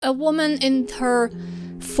a woman in her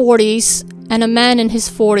 40s and a man in his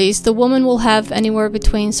 40s, the woman will have anywhere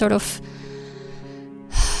between sort of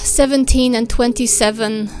 17 and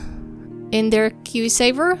 27 in their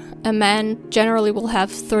KiwiSaver. A man generally will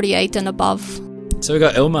have 38 and above. So we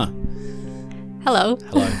got Ilma. Hello.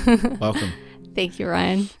 Hello. Welcome. Thank you,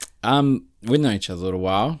 Ryan. We've known each other a little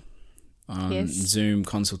while on Yes. Zoom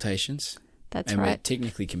consultations. That's and right. we're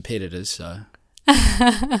technically competitors, so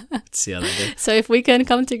let's see how they do. So if we can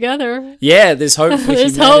come together. Yeah, there's hope for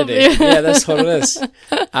There's humanity. hope. Yeah, that's what it is.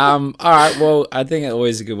 All right, well, I think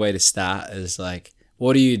always a good way to start is like,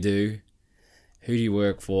 what do you do? Who do you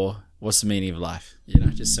work for? What's the meaning of life? You know,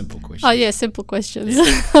 just simple questions. Oh yeah, simple questions.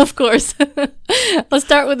 Of course. I'll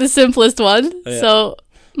start with the simplest one. Yeah. So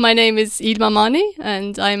my name is Idma Mani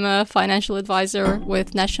and I'm a financial advisor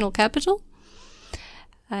with National Capital.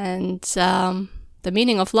 And the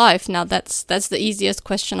meaning of life, now that's the easiest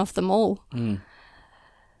question of them all.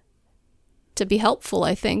 To be helpful,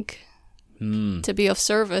 I think. To be of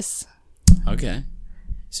service. Okay.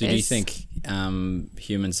 So do you Yes. think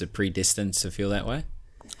humans are predestined to feel that way?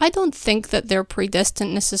 I don't think that they're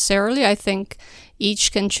predestined necessarily. I think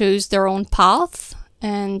each can choose their own path,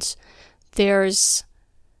 and there's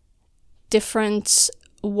different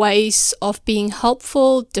ways of being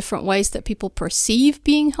helpful, different ways that people perceive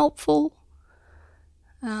being helpful.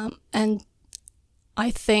 And I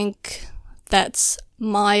think that's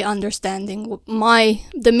my understanding,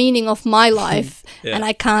 the meaning of my life. Yeah. And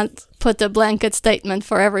I can't put a blanket statement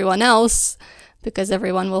for everyone else because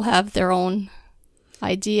everyone will have their own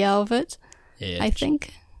idea of it, Yeah. I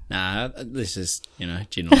think. Nah, this is,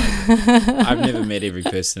 generalizing. I've never met every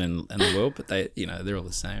person in the world, but they're all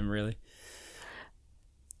the same, really.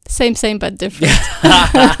 Same, but different.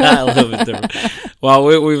 A little bit different. Well,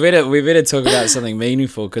 we better talk about something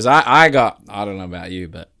meaningful because I don't know about you,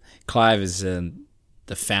 but Clive is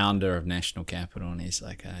the founder of National Capital, and he's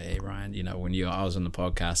like, hey Ryan, when I was on the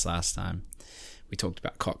podcast last time, we talked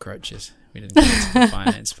about cockroaches. We didn't get into the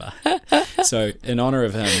finance part. So in honor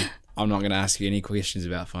of him, I'm not going to ask you any questions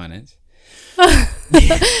about finance.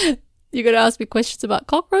 You're going to ask me questions about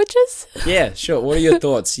cockroaches? Yeah, sure. What are your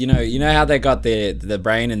thoughts? You know how they got the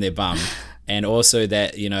brain in their bum, and also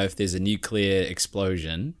that, if there's a nuclear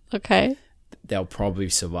explosion, Okay. they'll probably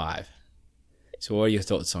survive. So what are your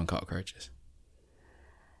thoughts on cockroaches?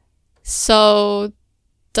 So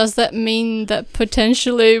does that mean that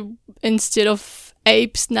potentially instead of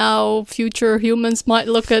apes now future humans might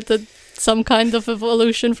look at some kind of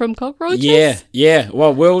evolution from cockroaches? Yeah.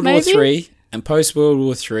 Well, World War Maybe? III and post-World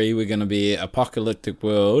War III, we're going to be an apocalyptic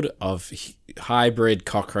world of hybrid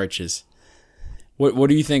cockroaches. What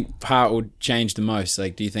do you think part would change the most?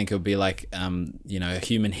 Like, do you think it would be like, a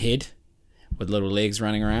human head with little legs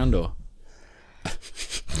running around, or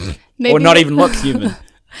Maybe or not even look human?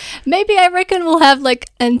 Maybe I reckon we'll have like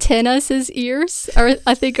antennas as ears.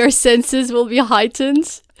 I think our senses will be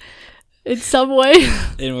heightened in some way.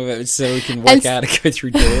 So we can work out to go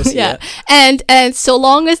through doors. Yeah. And so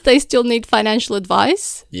long as they still need financial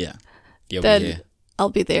advice, Yeah. then Yeah. I'll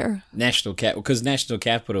be there. National Capital, because National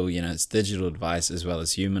Capital, it's digital advice as well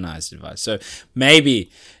as humanized advice. So maybe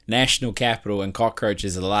National Capital and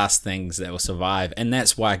cockroaches are the last things that will survive. And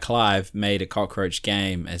that's why Clive made a cockroach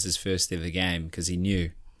game as his first ever game, because he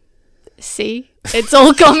knew. See? It's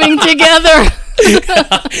all coming together.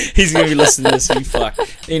 He's going to be listening to this, you fuck.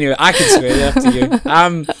 Anyway, I can swear that up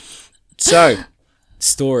to you. So,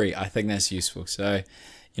 story, I think that's useful. So,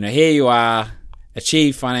 here you are, a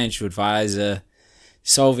chief financial advisor,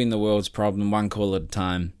 solving the world's problem one call at a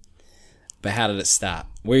time. But how did it start?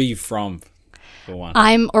 Where are you from, for one?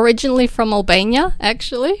 I'm originally from Albania,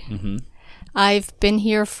 actually. Mm-hmm. I've been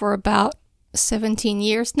here for about 17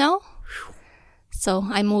 years now. So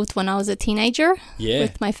I moved when I was a teenager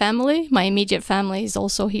with my family. My immediate family is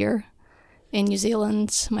also here in New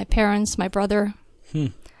Zealand. My parents, my brother.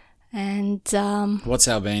 And What's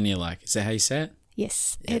Albania like? Is that how you say it?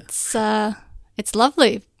 yes, it's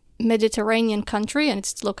lovely. Mediterranean country, and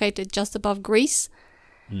it's located just above Greece.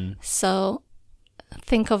 So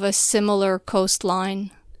think of a similar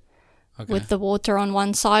coastline. Okay. With the water on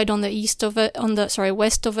one side, on the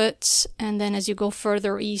west of it, and then as you go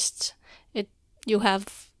further east, you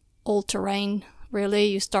have all terrain. Really,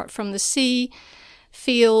 you start from the sea,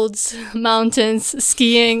 fields, mountains,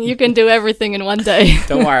 skiing. You can do everything in one day.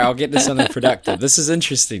 Don't worry, I'll get to something productive. This is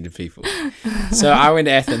interesting to people. So I went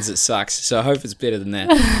to Athens. It sucks. So I hope it's better than that.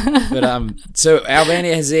 But so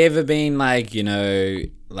Albania, has there ever been like,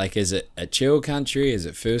 is it a chill country? Is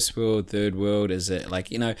it first world, third world? Is it like,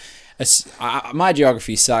 my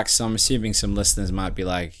geography sucks, so I'm assuming some listeners might be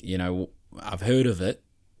like, I've heard of it.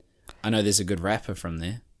 I know there's a good rapper from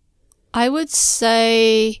there. I would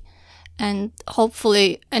say, and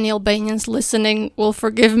hopefully any Albanians listening will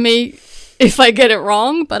forgive me if I get it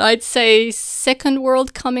wrong, but I'd say second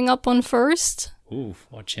world coming up on first. Ooh,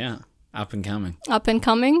 watch out. Up and coming. Up and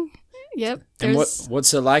coming. Yep. And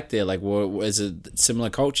what's it like there? Like, is it similar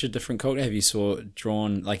culture, different culture? Have you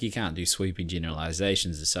drawn, like, you can't do sweeping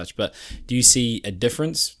generalizations as such, but do you see a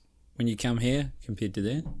difference when you come here compared to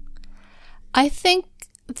there? I think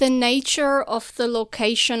the nature of the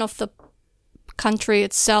location of the country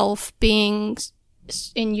itself, being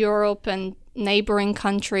in Europe and neighboring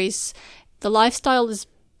countries, the lifestyle is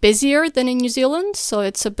busier than in New Zealand, so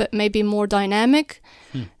it's a bit maybe more dynamic.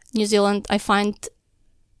 New Zealand, I find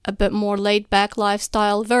a bit more laid-back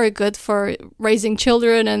lifestyle, very good for raising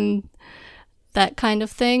children and that kind of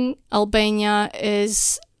thing. Albania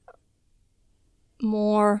is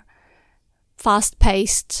more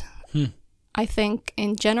fast-paced, I think,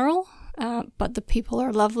 in general, but the people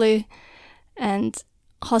are lovely, and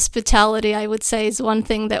hospitality, I would say, is one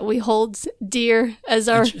thing that we hold dear as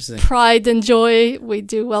our pride and joy. We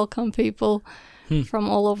do welcome people from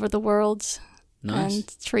all over the world. Nice.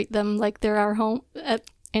 And treat them like they're our home,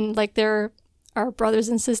 and like they're our brothers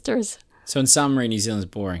and sisters. So in summary, New Zealand's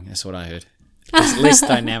boring. That's what I heard. It's less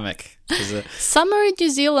dynamic. Summer in New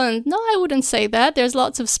Zealand? No, I wouldn't say that. There's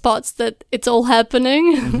lots of spots that it's all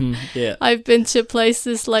happening. Yeah. I've been to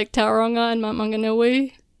places like Tauranga and Mount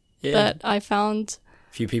Maunganui that I found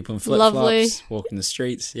a few people in flip-flops walking the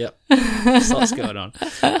streets. Yep. There's lots going on.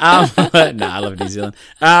 No, I love New Zealand.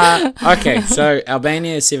 Okay, so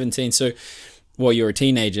Albania is 17. So, well, you're a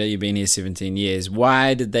teenager. You've been here 17 years.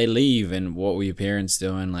 Why did they leave, and what were your parents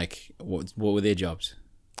doing? Like, what were their jobs?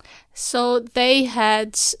 So they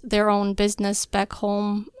had their own business back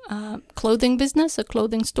home, clothing business, a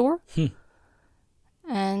clothing store.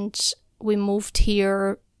 And we moved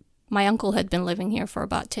here. My uncle had been living here for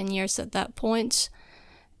about 10 years at that point.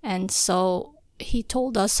 And so he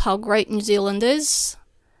told us how great New Zealand is.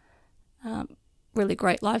 Really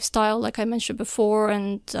great lifestyle, like I mentioned before,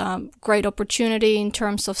 and great opportunity in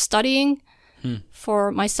terms of studying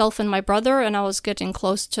for myself and my brother. And I was getting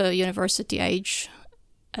close to university age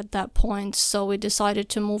at that point. So we decided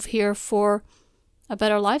to move here for a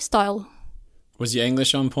better lifestyle. Was your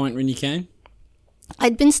English on point when you came?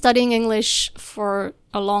 I'd been studying English for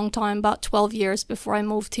a long time, about 12 years before I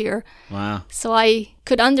moved here. Wow. So I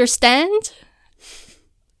could understand.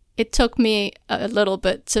 It took me a little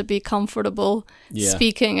bit to be comfortable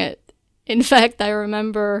speaking it. In fact, I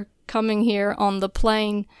remember coming here on the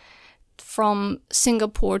plane from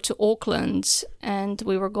Singapore to Auckland, and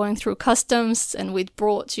we were going through customs, and we'd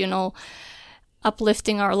brought,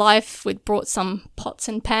 uplifting our life, we'd brought some pots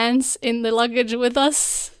and pans in the luggage with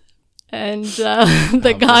us. And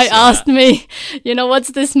the guy asked me,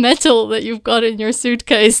 what's this metal that you've got in your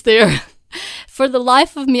suitcase there? For the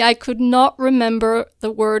life of me, I could not remember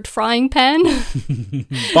the word frying pan.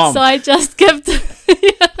 Bomb. So I just kept...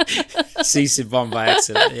 CC bomb by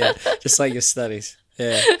accident, just like your studies.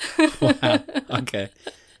 Yeah. Wow. Okay.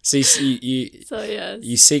 So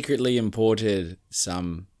you secretly imported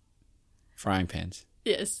some frying pans.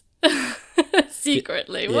 Yes.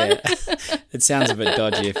 Secretly. Yeah. It sounds a bit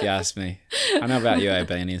dodgy if you ask me. I know about you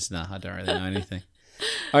Albanians. No, I don't really know anything.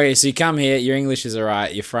 Okay, so you come here, your English is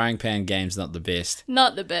alright, your frying pan game's not the best.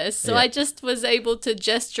 Not the best. So I just was able to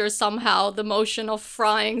gesture somehow the motion of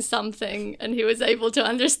frying something, and he was able to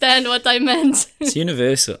understand what I meant. It's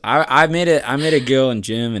universal. I met a girl in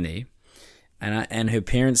Germany, and her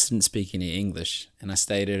parents didn't speak any English, and I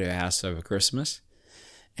stayed at her house over Christmas.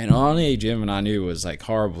 And only German I knew was like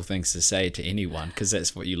horrible things to say to anyone, because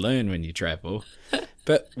that's what you learn when you travel.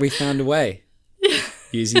 But we found a way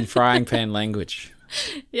using frying pan language.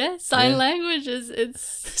 Yeah, sign language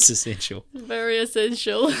it's essential. Very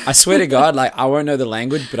essential. I swear to God, like I won't know the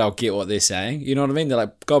language, but I'll get what they're saying. You know what I mean? They're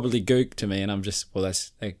like gobbledygook to me, and I'm just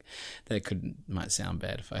that might sound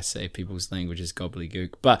bad if I say people's language is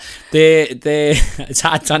gobbledygook, but it's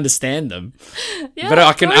hard to understand them. Yeah, but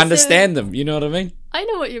I can understand them. You know what I mean? I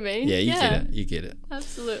know what you mean. Yeah, you get it. You get it.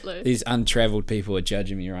 Absolutely. These untraveled people are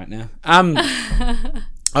judging me right now.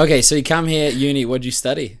 Okay, so you come here, uni. What'd you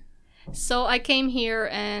study? So I came here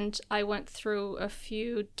and I went through a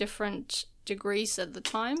few different degrees at the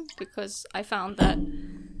time because I found that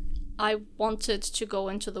I wanted to go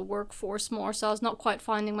into the workforce more. So I was not quite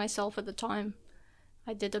finding myself at the time.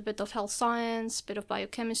 I did a bit of health science, a bit of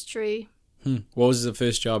biochemistry. What was the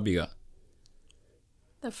first job you got?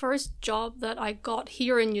 The first job that I got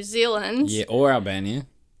here in New Zealand. Yeah, or Albania.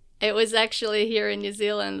 It was actually here in New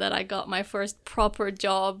Zealand that I got my first proper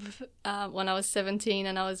job when I was 17,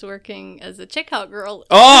 and I was working as a checkout girl.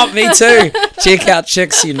 Oh, me too. Checkout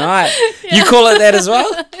Chicks Unite. Yeah. You call it that as well?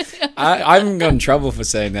 Yeah. I haven't got in trouble for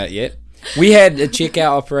saying that yet. We had a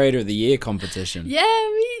Checkout Operator of the Year competition.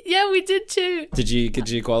 Yeah, we did too. Did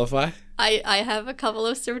you qualify? I have a couple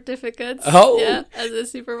of certificates. Oh. Yeah, as a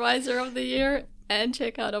Supervisor of the Year and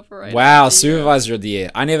Checkout Operator. Wow, Supervisor of the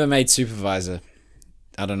Year. I never made Supervisor.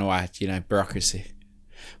 I don't know why, bureaucracy.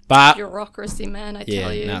 But bureaucracy, man, I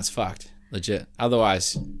tell you. Yeah, no, it's fucked. Legit.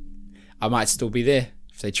 Otherwise, I might still be there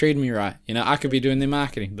if they treated me right. I could be doing their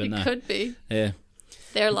marketing, but no. You could be. Yeah.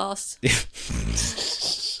 They're lost.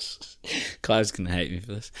 Clive's going to hate me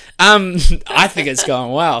for this. I think it's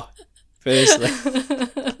going well, firstly.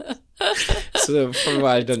 So probably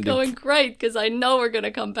why I don't do. Going great, because I know we're going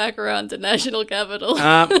to come back around to National Capital.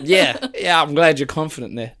 Yeah, I'm glad you're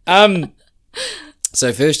confident there.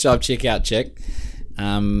 So first job, checkout chick.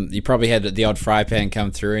 You probably had the odd fry pan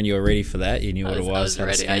come through, and you were ready for that. You knew what it was. I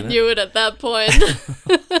was ready. I knew it at that point.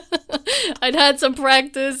 I'd had some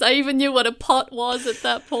practice. I even knew what a pot was at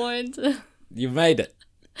that point. You made it.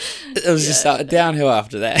 It was just downhill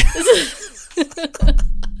after that.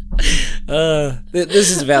 This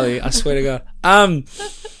is value. I swear to God.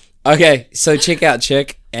 Okay, so checkout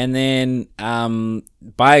chick, and then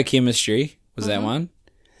biochemistry was that one.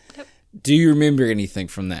 Do you remember anything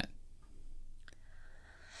from that?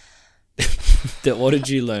 What did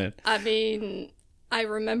you learn? I mean, I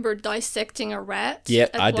remember dissecting a rat. Yeah,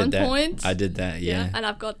 at I did one that. point. I did that. Yeah, and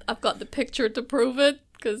I've got the picture to prove it.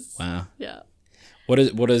 Wow. Yeah.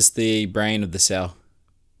 What is the brain of the cell?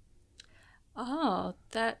 Oh,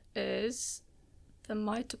 that is the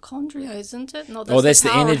mitochondria, isn't it? No, that's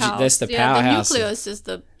the energy. That's the powerhouse. The nucleus is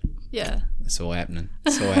the. Yeah. It's all happening.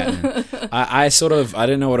 I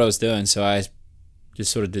didn't know what I was doing, so I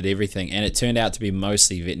just sort of did everything, and it turned out to be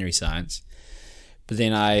mostly veterinary science. But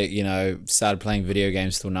then I, started playing video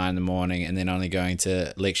games till 9 a.m, and then only going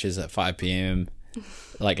to lectures at 5 p.m,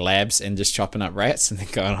 like labs, and just chopping up rats and then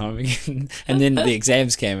going home again. And then the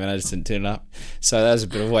exams came and I just didn't turn up. So that was a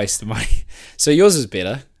bit of a waste of money. So yours is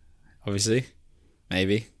better, obviously.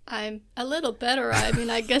 Maybe. I'm a little better. I mean,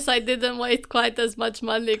 I guess I didn't waste quite as much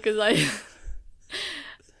money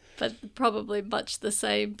but probably much the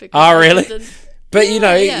same. Oh, really? But,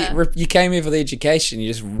 you came here for the education. You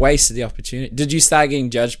just wasted the opportunity. Did you start getting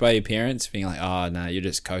judged by your parents? Being like, oh, no, you're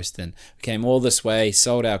just coasting. We came all this way,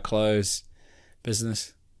 sold our clothes,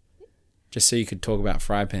 business, just so you could talk about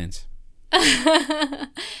fry pans.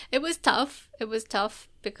 It was tough. It was tough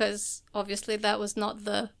because, obviously, that was not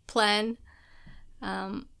the plan.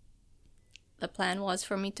 The plan was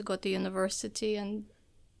for me to go to university and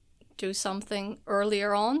do something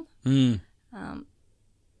earlier on.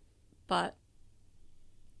 But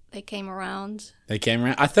they came around. I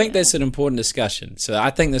think that's an important discussion. So I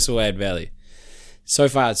think this will add value. So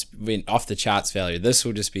far it's been off the charts value. This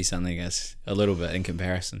will just be something that's a little bit in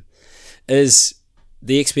comparison. Is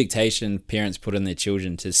the expectation parents put in their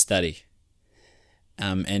children to study.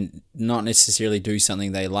 And not necessarily do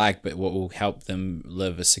something they like, but what will help them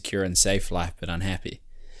live a secure and safe life, but unhappy.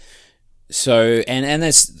 So, and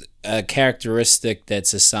that's a characteristic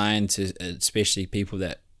that's assigned to especially people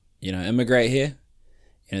that, immigrate here.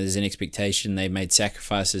 There's an expectation they made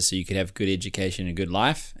sacrifices so you could have good education and good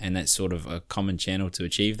life, and that's sort of a common channel to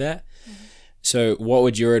achieve that. Mm-hmm. So what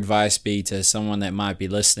would your advice be to someone that might be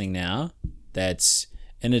listening now that's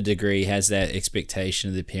in a degree, has that expectation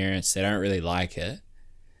of the parents, they don't really like it?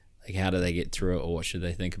 Like, how do they get through it, or what should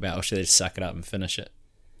they think about, or should they just suck it up and finish it?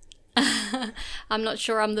 I'm not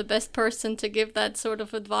sure I'm the best person to give that sort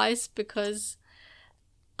of advice, because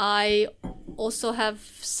I also have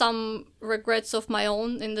some regrets of my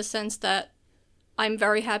own, in the sense that I'm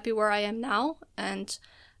very happy where I am now, and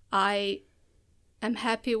I am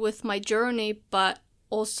happy with my journey, but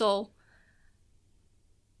also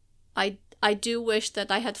I do wish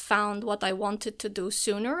that I had found what I wanted to do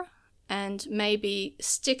sooner. And maybe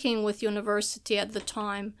sticking with university at the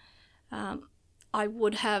time, I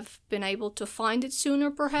would have been able to find it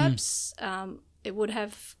sooner, perhaps. It would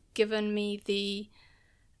have given me the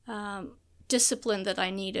discipline that I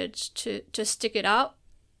needed to stick it out.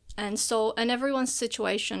 And everyone's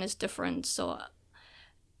situation is different. So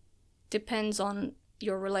depends on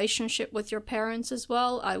your relationship with your parents as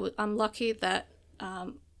well. I'm lucky that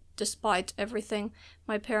despite everything,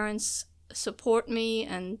 my parents support me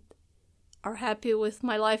and are happy with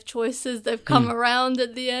my life choices. They've come around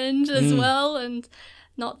at the end as well, and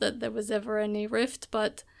not that there was ever any rift,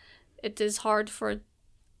 but it is hard for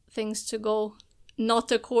things to go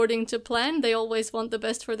not according to plan. They always want the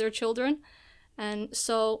best for their children, and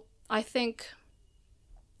so I think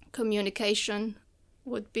communication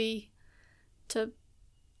would be to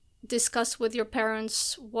discuss with your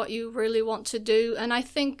parents what you really want to do. And I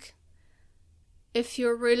think if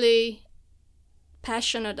you're really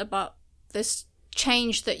passionate about this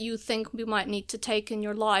change that you think you might need to take in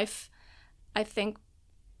your life, I think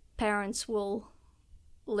parents will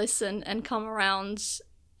listen and come around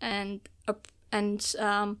and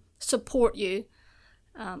support you,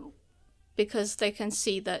 because they can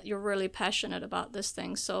see that you're really passionate about this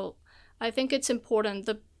thing. So I think it's important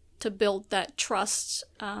to build that trust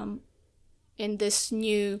in this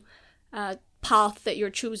new path that you're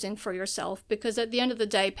choosing for yourself, because at the end of the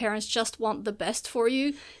day, parents just want the best for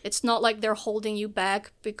you. It's not like they're holding you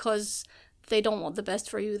back because they don't want the best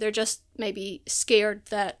for you. They're just maybe scared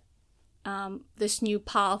that this new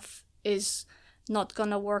path is not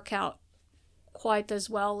gonna work out quite as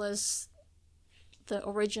well as the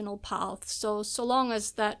original path. So long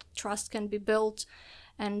as that trust can be built,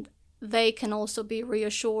 and they can also be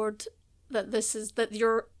reassured that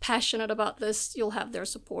you're passionate about this, you'll have their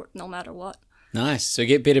support no matter what. Nice. So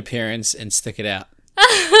get better parents and stick it out.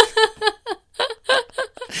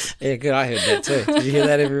 Yeah, good. I heard that too. Did you hear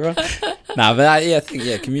that, everyone? No, but I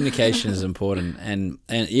think communication is important, and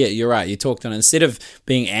yeah, you're right. You talked on it. Instead of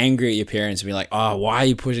being angry at your parents and be like, "Oh, why are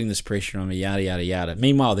you putting this pressure on me?" Yada yada yada.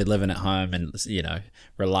 Meanwhile, they're living at home and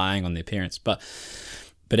relying on their parents, but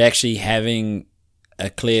actually having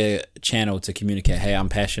a clear channel to communicate. Hey, I'm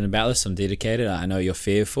passionate about this. I'm dedicated. I know you're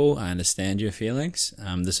fearful. I understand your feelings.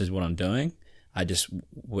 This is what I'm doing. I just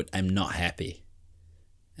am not happy,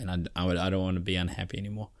 and I don't want to be unhappy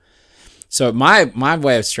anymore. So my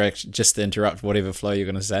way of strategy, just to interrupt whatever flow you're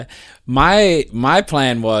going to say, my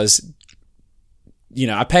plan was,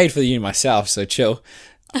 I paid for the uni myself, so chill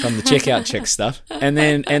from the checkout check stuff, and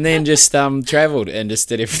then just traveled and just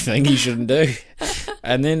did everything you shouldn't do,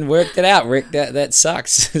 and then worked it out. That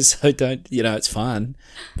sucks. So don't, it's fun,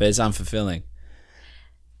 but it's unfulfilling.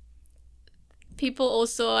 People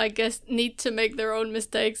also, I guess, need to make their own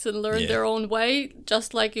mistakes and learn their own way,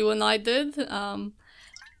 just like you and I did.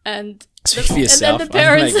 And speak for yourself. And then the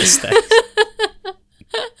parents, I make mistakes.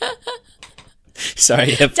 Sorry,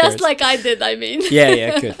 just parents. like I did. I mean,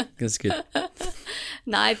 yeah, good. That's good.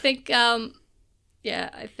 No, I think,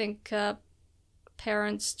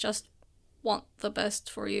 parents just want the best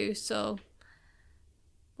for you. So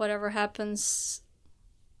whatever happens,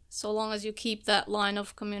 so long as you keep that line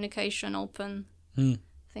of communication open,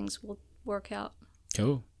 things will work out.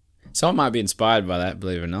 Cool. Someone might be inspired by that,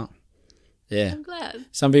 believe it or not. Yeah. I'm glad.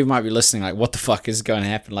 Some people might be listening like, what the fuck is going to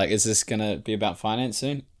happen? Like, is this going to be about finance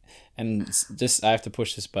soon? And I have to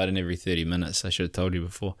push this button every 30 minutes. I should have told you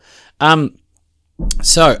before.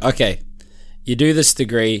 So, okay. You do this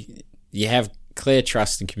degree. You have clear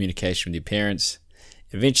trust and communication with your parents.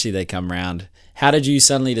 Eventually they come around. How did you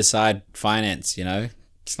suddenly decide finance,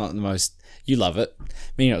 It's not the most... You love it.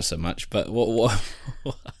 Me, not so much, but what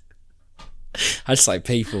I just like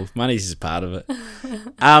people. Money's just part of it.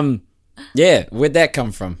 Yeah, where'd that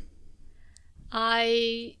come from?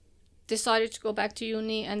 I decided to go back to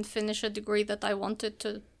uni and finish a degree that I wanted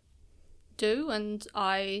to do, and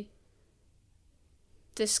I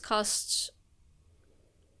discussed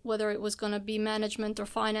whether it was going to be management or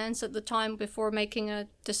finance at the time before making a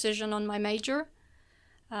decision on my major.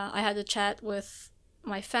 I had a chat with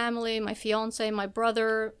my family, my fiance, my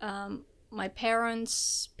brother, my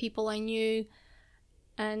parents, people I knew,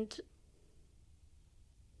 and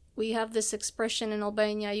we have this expression in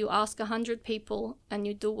Albania: you ask 100 people and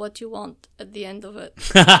you do what you want at the end of it.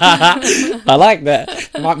 I like that.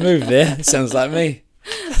 I might move there. Sounds like me.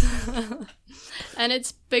 And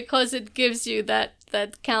it's because it gives you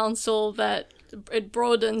that counsel, that it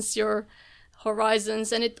broadens your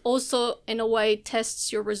horizons, and it also in a way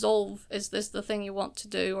tests your resolve. Is this the thing you want to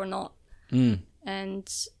do or not?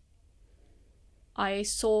 And I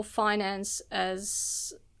saw finance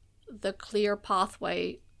as the clear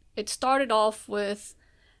pathway. It started off with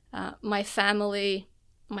my family,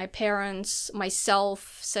 my parents,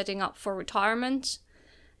 myself setting up for retirement,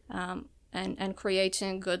 and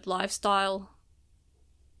creating a good lifestyle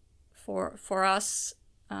for us,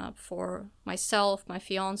 for myself, my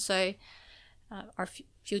fiance, our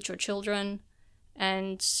future children.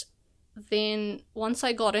 And then once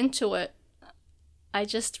I got into it, I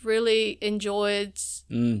just really enjoyed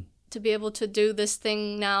to be able to do this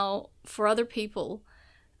thing now for other people.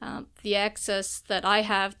 The access that I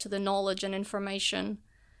have to the knowledge and information,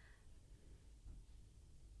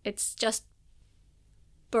 it's just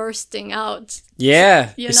bursting out.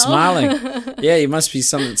 Yeah, you're smiling. Yeah, you must be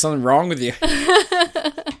something wrong with you.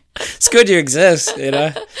 It's good you exist, you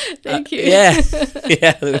know. Thank you. Yeah,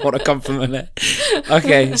 yeah. What a compliment.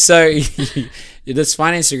 Okay, so this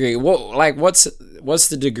finance degree. What's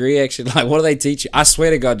the degree actually like? What do they teach you? I swear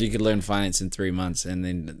to God, you could learn finance in 3 months, and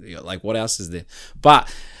then like, what else is there?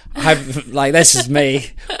 But that's just me.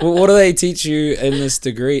 What do they teach you in this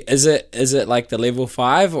degree? Is it like the level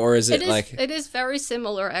 5, or is it like? It is very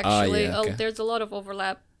similar actually. Oh, yeah, okay. There's a lot of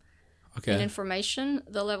overlap in information.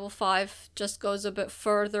 The level 5 just goes a bit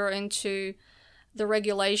further into the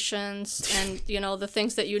regulations and the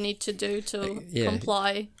things that you need to do to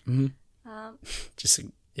comply. Mm-hmm. No.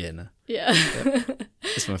 Yeah. Yep.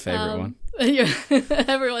 It's my favorite one.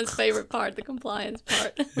 Everyone's favorite part, the compliance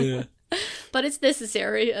part. Yeah. But it's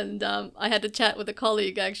necessary, and I had a chat with a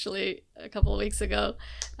colleague actually a couple of weeks ago,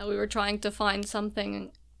 and we were trying to find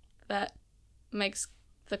something that makes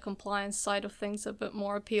the compliance side of things a bit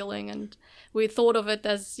more appealing, and we thought of it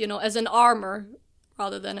as as an armor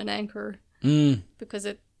rather than an anchor, because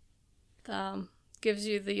it gives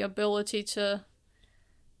you the ability to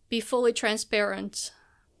be fully transparent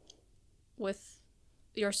with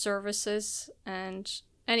your services. And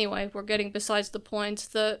anyway, we're getting besides the point.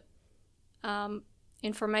 The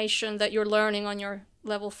information that you're learning on your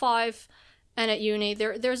level 5 and at uni,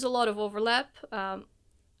 there's a lot of overlap,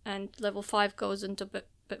 and level 5 goes into bit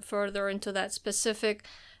further into that specific.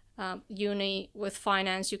 Uni with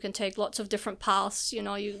finance, you can take lots of different paths.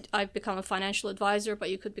 I've become a financial advisor, but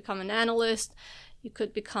you could become an analyst, you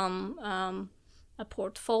could become a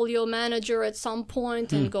portfolio manager at some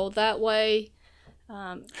point and go that way.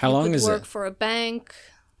 How long is it? Work for a bank.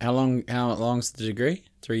 How long's the degree?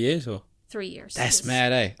 3 years or? 3 years. That's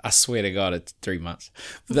mad, eh? I swear to God, it's 3 months.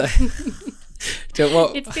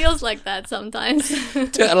 It feels like that sometimes.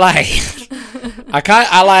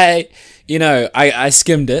 I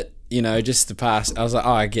skimmed it, just to pass. I was like,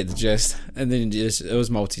 oh, I get the gist. And then it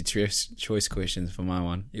was multi-choice questions for my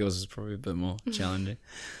one. Yours was probably a bit more challenging.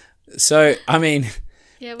 So, I mean...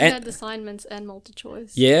 Yeah, we had assignments and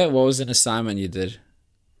multi-choice. Yeah, what was an assignment you did?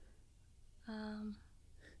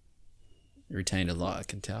 You retained a lot, I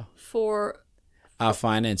can tell. For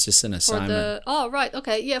finance, just an assignment. Right,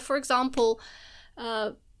 okay. Yeah, for example,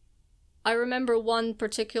 I remember one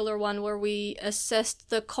particular one where we assessed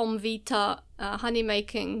the Comvita honey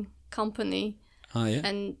making company. Oh, yeah.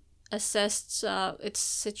 And assessed its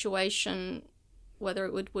situation, whether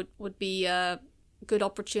it would be a good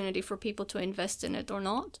opportunity for people to invest in it or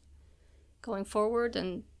not going forward,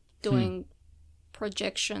 and doing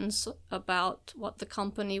projections about what the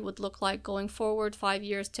company would look like going forward 5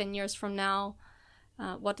 years, 10 years from now.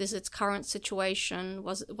 What is its current situation?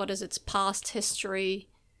 What is its past history?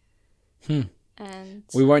 And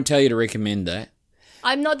we won't tell you to recommend that.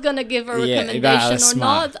 I'm not going to give a recommendation or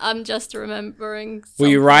not. I'm just remembering. Were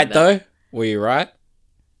you right, though? Were you right?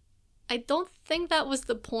 I don't think that was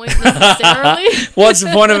the point necessarily. What's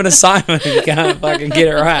the point of an assignment if you can't fucking get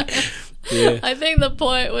it right? Yeah. I think the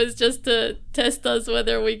point was just to test us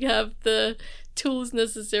whether we have the tools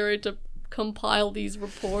necessary to compile these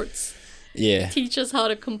reports. Yeah. Teach us how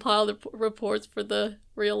to compile the reports for the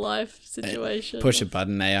real life situation. Push a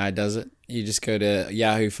button, AI does it. You just go to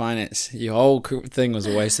Yahoo Finance. Your whole thing was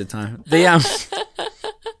a waste of time.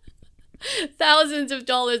 Thousands of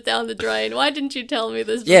dollars down the drain. Why didn't you tell me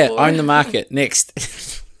this before? Yeah, own the market. Next.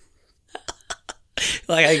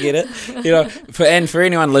 Like, I get it. For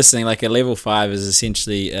anyone listening, like a level 5 is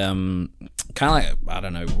essentially kind of like, I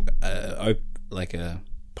don't know, like a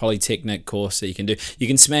polytechnic course that you can do. You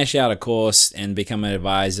can smash out a course and become an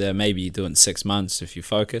advisor. Maybe you do it in 6 months if you're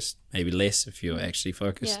focused. Maybe less if you're actually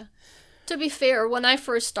focused. Yeah. To be fair, when I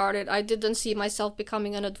first started, I didn't see myself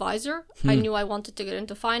becoming an advisor. I knew I wanted to get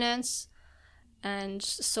into finance. And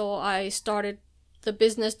so I started the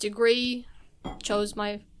business degree, chose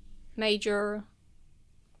my major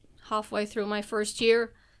halfway through my first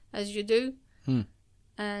year, as you do.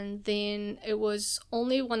 And then it was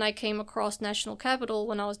only when I came across National Capital,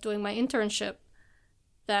 when I was doing my internship,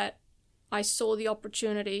 that I saw the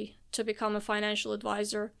opportunity to become a financial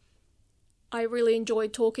advisor. I really enjoy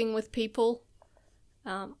talking with people.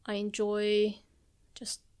 I enjoy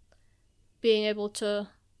just being able to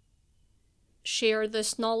share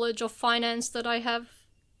this knowledge of finance that I have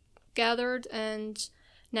gathered, and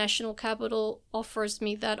National Capital offers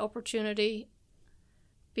me that opportunity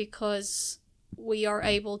because we are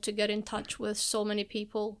able to get in touch with so many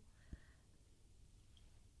people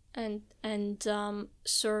and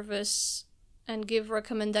service and give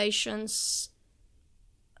recommendations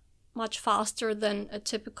much faster than a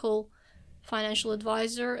typical financial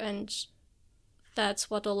advisor, and that's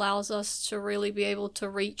what allows us to really be able to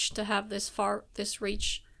have this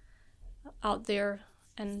reach out there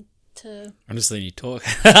and to... I'm just letting you talk.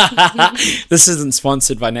 This isn't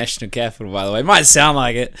sponsored by National Capital, by the way. It might sound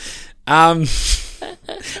like it.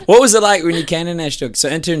 What was it like when you came to National? So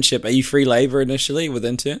internship, are you free labor initially with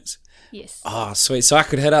interns? Yes. Oh, sweet. So I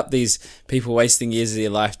could hit up these people wasting years of their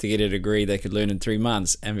life to get a degree they could learn in 3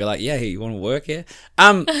 months and be like, yeah, you want to work here?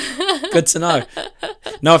 Good to know.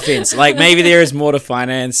 No offense. Like, maybe there is more to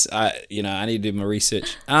finance. I need to do my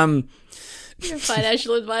research. You're a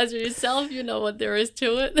financial advisor yourself. You know what there is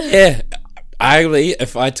to it. Yeah.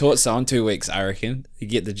 If I taught someone 2 weeks, I reckon you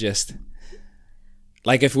get the gist.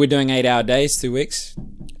 Like if we're doing 8-hour days, 2 weeks,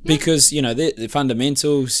 because, the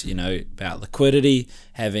fundamentals, about liquidity,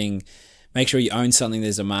 make sure you own something,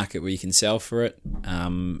 there's a market where you can sell for it.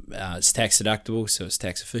 It's tax deductible, so it's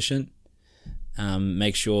tax efficient.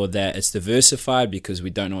 Make sure that it's diversified because we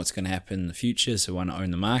don't know what's going to happen in the future, so we want to own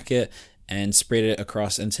the market and spread it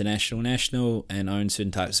across international, national, and own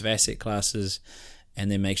certain types of asset classes. And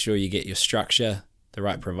then make sure you get your structure, the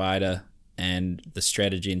right provider, and the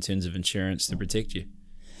strategy in terms of insurance to protect you.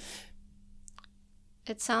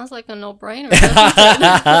 It sounds like a no-brainer, doesn't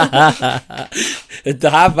it? The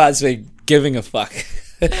hard part's being giving a fuck.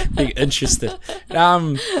 Being interested.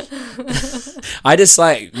 I just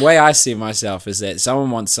the way I see myself is that someone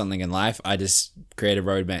wants something in life, I just create a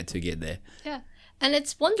roadmap to get there. Yeah. And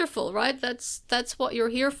it's wonderful, right? That's what you're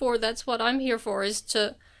here for. That's what I'm here for, is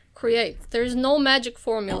to create. There's no magic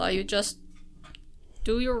formula. You just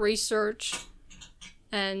do your research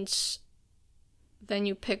and then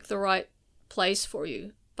you pick the right place for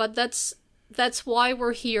you. But that's why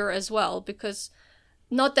we're here as well, because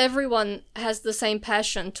not everyone has the same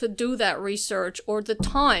passion to do that research or the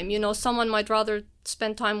time. Someone might rather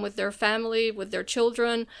spend time with their family, with their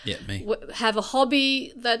children. Yeah, me. Have a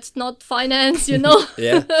hobby that's not finance,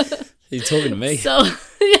 Yeah, you're talking to me. So,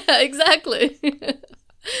 yeah, exactly.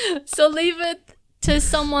 So leave it to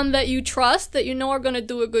someone that you trust, that you know are going to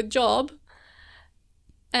do a good job,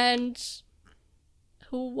 and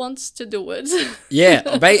who wants to do it. Yeah,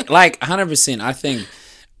 100%. I think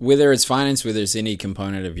whether it's finance, whether it's any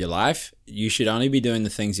component of your life, you should only be doing the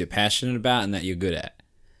things you're passionate about and that you're good at.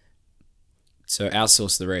 So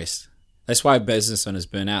outsource the rest. That's why business owners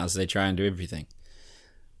burn out, is they try and do everything.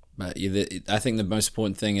 But I think the most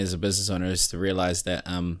important thing as a business owner is to realize that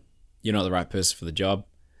you're not the right person for the job,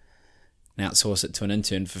 and outsource it to an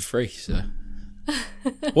intern for free. So,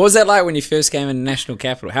 what was that like when you first came into National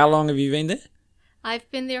Capital? How long have you been there? I've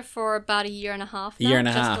been there for about a year and a half now.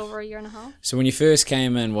 Just over a year and a half. So when you first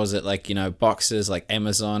came in, was it boxes like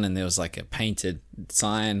Amazon and there was a painted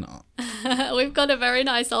sign? We've got a very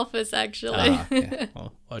nice office, actually. Yeah.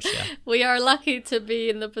 Well, watch out. We are lucky to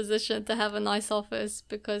be in the position to have a nice office,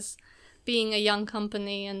 because being a young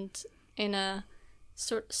company and in a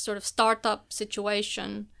sort of startup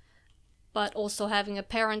situation, but also having a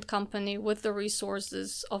parent company with the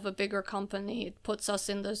resources of a bigger company, it puts us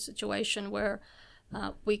in the situation where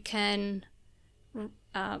we can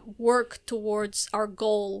work towards our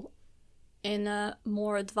goal in a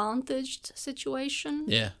more advantaged situation.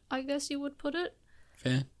 Yeah, I guess you would put it.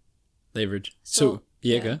 Fair. Leverage. So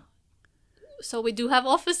go. So we do have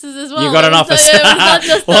offices as well. You got an office.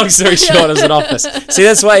 Long story short, it's an office. See,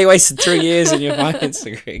 that's why you wasted 3 years in your finance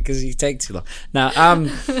degree, because you take too long. Now,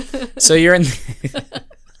 so you're in...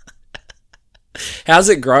 How's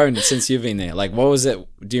it grown since you've been there? What was it?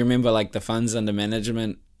 Do you remember the funds under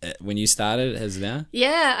management when you started as now?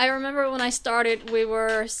 Yeah, I remember when I started, we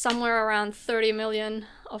were somewhere around 30 million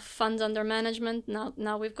of funds under management.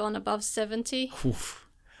 Now we've gone above 70. Oof.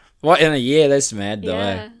 What, in a year? That's mad though.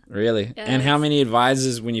 Yeah. Really? Yeah, and how many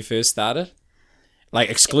advisors when you first started?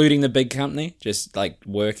 Excluding the big company, just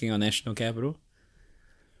working on National Capital?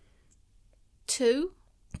 2.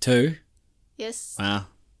 2? Yes. Wow.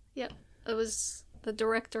 Yep. It was the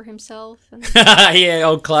director himself. And yeah,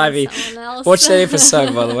 old Clivey. someone else. Watch that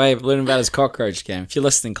episode, by the way. Learn about his cockroach game. If you're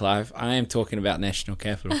listening, Clive, I am talking about National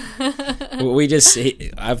Capital.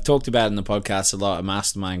 I've talked about it in the podcast a lot, a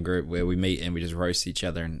mastermind group where we meet and we just roast each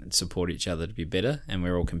other and support each other to be better, and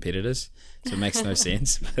we're all competitors. So it makes no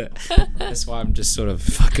sense. But that's why I'm just sort of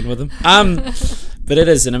fucking with them. But it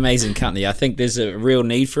is an amazing company. I think there's a real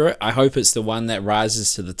need for it. I hope it's the one that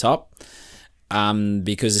rises to the top.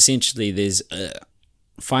 Because essentially there's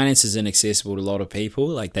finance is inaccessible to a lot of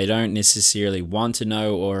people. They don't necessarily want to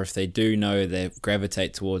know, or if they do know, they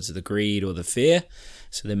gravitate towards the greed or the fear.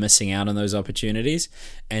 So they're missing out on those opportunities.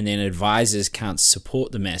 And then advisors can't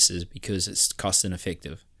support the masses because it's cost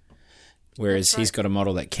ineffective. Whereas he's got a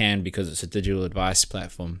model that can, because it's a digital advice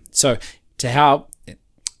platform. So to help,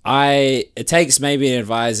 it takes maybe an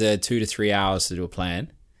advisor 2 to 3 hours to do a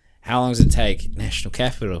plan. How long does it take National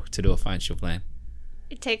Capital to do a financial plan?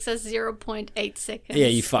 It takes us 0.8 seconds. Yeah,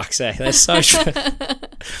 you fuck's sake. That's so true.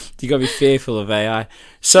 You got to be fearful of AI.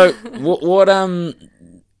 So, what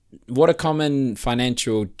are common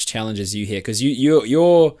financial challenges you hear? Because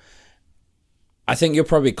you're, I think you're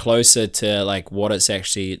probably closer to like what it's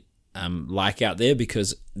actually like out there,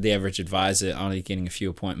 because the average advisor only getting a few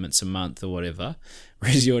appointments a month or whatever,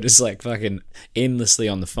 whereas you're just like fucking endlessly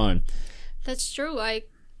on the phone. That's true.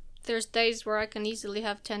 There's days where I can easily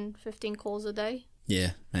have 10, 15 calls a day.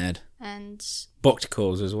 Yeah, mad. And booked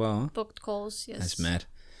calls as well. Huh? Booked calls, yes. That's mad.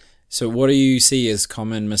 So what do you see as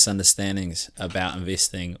common misunderstandings about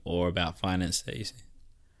investing or about finance that you see?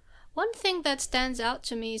 One thing that stands out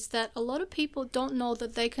to me is that a lot of people don't know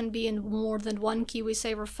that they can be in more than one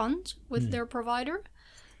KiwiSaver fund with their provider.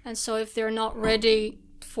 And so if they're not ready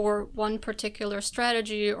for one particular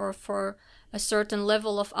strategy or for a certain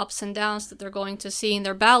level of ups and downs that they're going to see in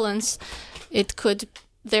their balance, they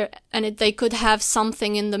could have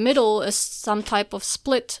something in the middle as some type of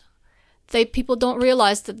split. People don't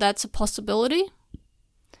realize that that's a possibility.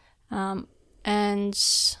 And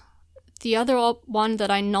the other one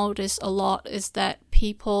that I notice a lot is that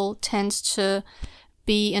people tend to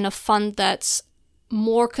be in a fund that's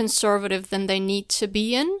more conservative than they need to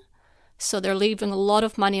be in. So they're leaving a lot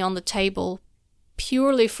of money on the table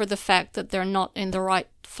purely for the fact that they're not in the right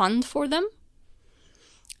fund for them.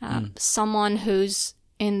 Someone who's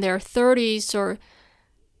in their 30s, or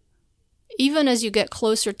even as you get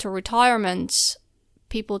closer to retirement,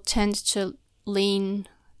 people tend to lean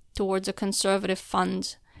towards a conservative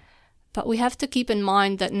fund. But we have to keep in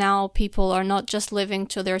mind that now people are not just living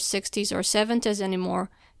to their 60s or 70s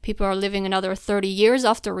anymore. People are living another 30 years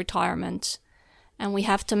after retirement. And we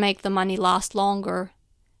have to make the money last longer.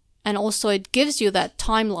 And also it gives you that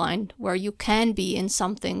timeline where you can be in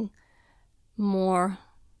something more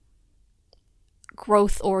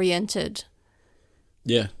growth-oriented.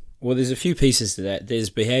 Yeah. Well, there's a few pieces to that.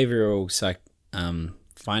 There's behavioral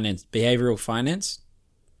finance,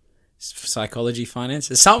 psychology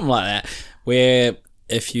finance. It's something like that, where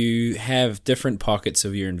if you have different pockets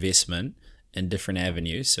of your investment in different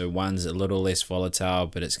avenues, so one's a little less volatile,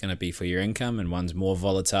 but it's going to be for your income, and one's more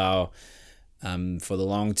volatile for the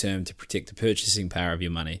long term to protect the purchasing power of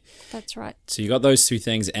your money. That's right. So you got those two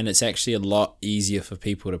things, and it's actually a lot easier for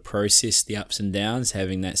people to process the ups and downs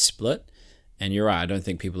having that split. And you're right, I don't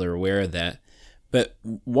think people are aware of that. But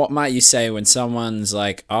what might you say when someone's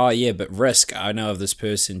like, oh yeah, but risk, I know of this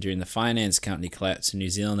person during the finance company collapse in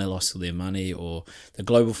New Zealand, they lost all their money, or the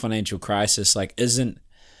global financial crisis, like isn't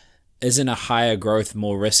a higher growth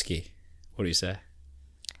more risky? What do you say?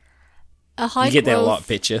 You get that a lot,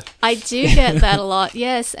 picture. I do get that a lot,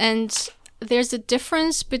 yes. And there's a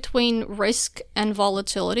difference between risk and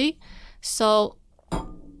volatility. So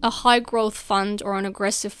a high growth fund or an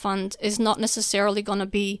aggressive fund is not necessarily going to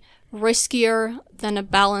be riskier than a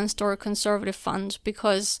balanced or a conservative fund,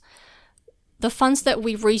 because the funds that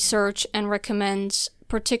we research and recommend,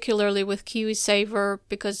 particularly with KiwiSaver,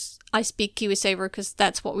 because I speak KiwiSaver because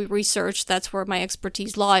that's what we research, that's where my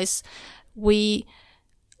expertise lies. We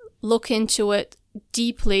look into it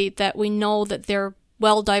deeply, that we know that they're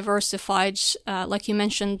well diversified, like you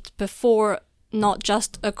mentioned before, not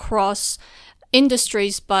just across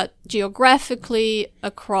industries, but geographically,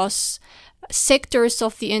 across sectors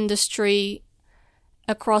of the industry,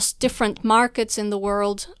 across different markets in the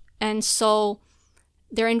world. And so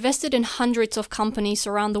they're invested in hundreds of companies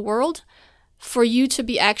around the world. For you to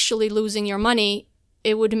be actually losing your money,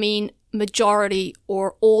 it would mean majority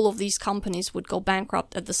or all of these companies would go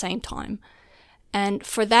bankrupt at the same time. And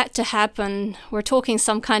for that to happen, we're talking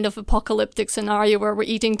some kind of apocalyptic scenario where we're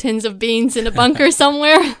eating tins of beans in a bunker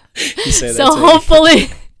somewhere. You say so that hopefully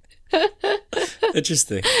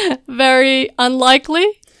interesting. Very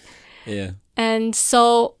unlikely. Yeah. And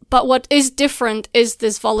so, but what is different is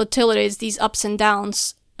this volatility, is these ups and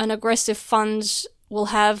downs. An aggressive fund will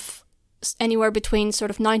have anywhere between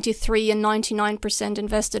sort of 93 and 99%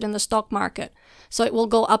 invested in the stock market. So it will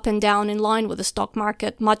go up and down in line with the stock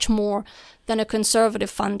market much more than a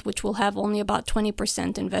conservative fund, which will have only about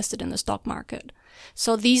 20% invested in the stock market.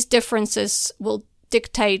 So these differences will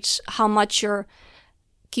dictate how much your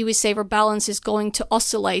KiwiSaver balance is going to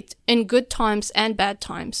oscillate in good times and bad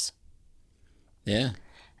times. Yeah.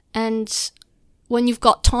 And when you've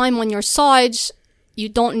got time on your side, you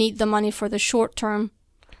don't need the money for the short term.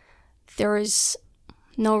 There is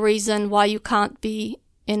no reason why you can't be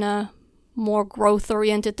in a more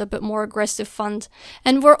growth-oriented, a bit more aggressive fund.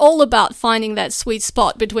 And we're all about finding that sweet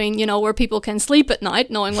spot between, where people can sleep at night,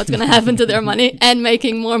 knowing what's going to happen to their money, and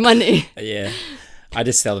making more money. Yeah. I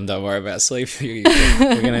just tell them, don't worry about sleep. We're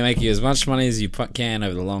going to make you as much money as you can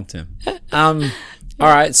over the long term. All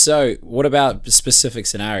right. So what about specific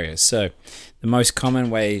scenarios? So the most common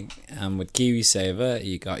way with KiwiSaver,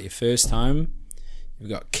 you got your first home, you've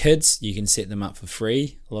got kids. You can set them up for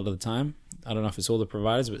free a lot of the time. I don't know if it's all the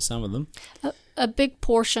providers, but some of them. A big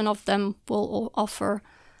portion of them will offer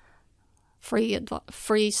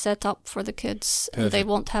free setup for the kids. And they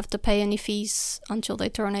won't have to pay any fees until they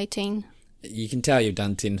turn 18. You can tell you've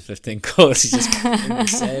done 10 to 15 calls just in the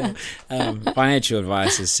sale. Financial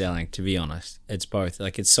advice is selling, to be honest. It's both.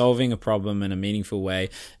 Like, it's solving a problem in a meaningful way,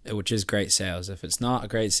 which is great sales. If it's not a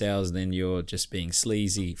great sales, then you're just being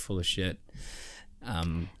sleazy, full of shit.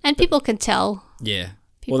 And people can tell. Yeah.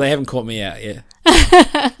 Well, they haven't caught me out yet.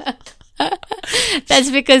 That's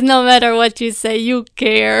because no matter what you say, you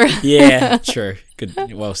care. Yeah, true. Good.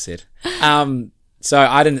 Well said. So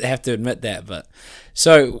I didn't have to admit that, but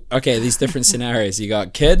so, okay, these different scenarios. You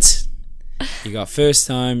got kids, you got first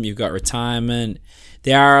home, you've got retirement.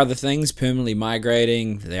 There are other things, permanently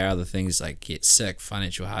migrating. There are other things like get sick,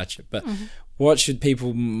 financial hardship. But what should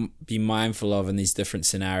people be mindful of in these different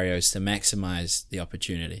scenarios to maximize the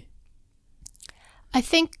opportunity? I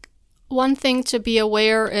think one thing to be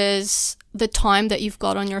aware is the time that you've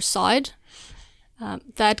got on your side.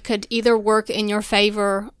 That could either work in your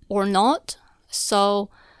favor or not. So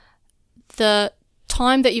the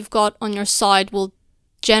time that you've got on your side will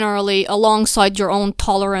generally, alongside your own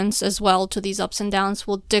tolerance as well to these ups and downs,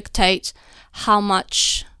 will dictate how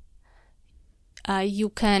much you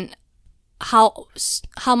can, how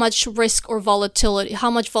much risk or volatility, how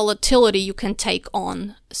much volatility you can take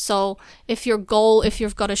on. So if you've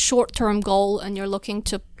got a short-term goal and you're looking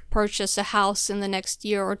to purchase a house in the next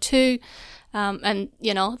year or two, and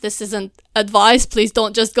this isn't advice. Please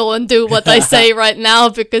don't just go and do what I say right now,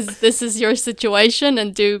 because this is your situation,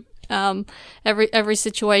 and every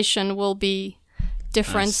situation will be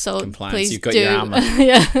different. Nice. So compliance. Please You've got do. Your armor.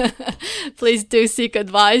 Yeah, please do seek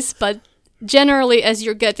advice. But generally, as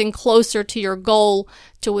you're getting closer to your goal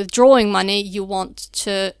to withdrawing money, you want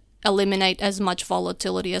to eliminate as much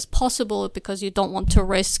volatility as possible, because you don't want to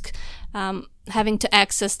risk having to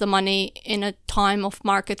access the money in a time of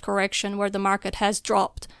market correction where the market has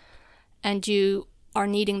dropped and you are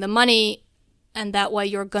needing the money, and that way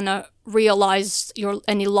you're going to realize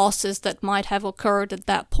any losses that might have occurred at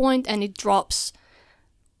that point, and it drops.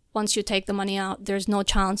 Once you take the money out, there's no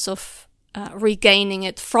chance of regaining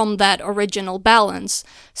it from that original balance.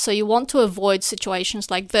 So you want to avoid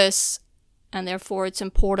situations like this, and therefore it's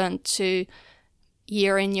important to,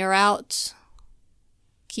 year in, year out,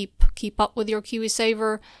 keep up with your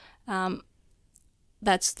KiwiSaver.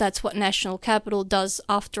 That's what National Capital does,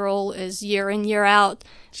 after all, is year in, year out.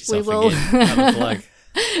 We will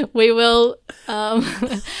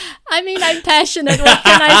I'm passionate, what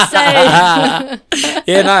can I say?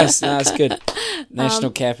 Yeah, nice. No, that's good.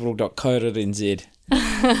 Nationalcapital.co.nz.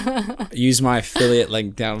 Use my affiliate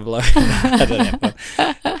link down below. I don't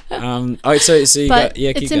know. So you got,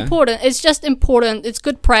 it's important. It's just important. It's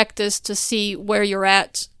good practice to see where you're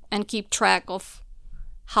at and keep track of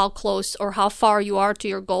how close or how far you are to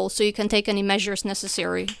your goal, so you can take any measures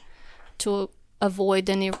necessary to avoid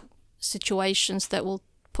any situations that will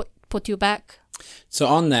put you back. So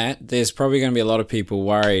on that, there's probably going to be a lot of people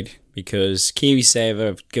worried, because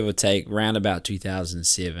KiwiSaver, give or take, around about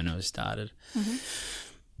 2007 it was started. Mm-hmm.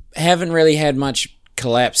 Haven't really had much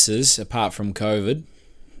collapses apart from COVID,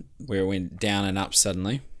 where it went down and up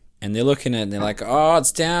suddenly. And they're looking at it and they're like, oh,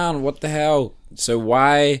 it's down, what the hell? So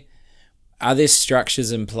why are there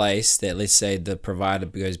structures in place that, let's say the provider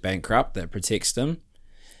goes bankrupt, that protects them?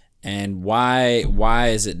 And why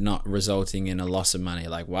is it not resulting in a loss of money?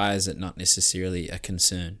 Like, why is it not necessarily a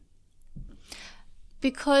concern?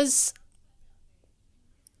 Because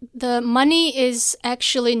the money is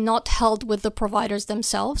actually not held with the providers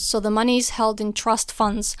themselves. So the money is held in trust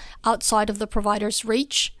funds outside of the provider's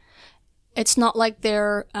reach. It's not like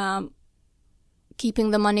they're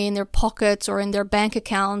keeping the money in their pockets or in their bank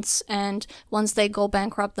accounts, and once they go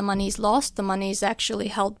bankrupt, the money is lost. The money is actually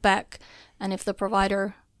held back. And if the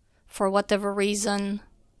provider, for whatever reason,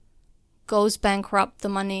 goes bankrupt, the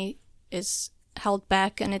money is held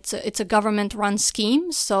back, and it's a government-run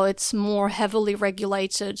scheme, so it's more heavily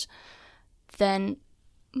regulated than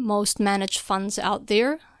most managed funds out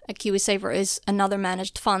there. A KiwiSaver is another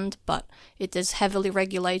managed fund, but it is heavily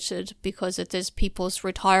regulated because it is people's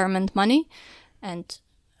retirement money, and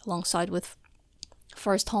alongside with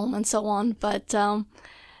first home and so on. But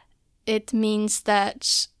it means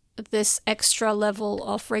that this extra level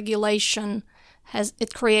of regulation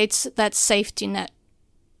creates that safety net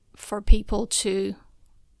for people to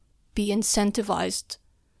be incentivized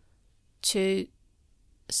to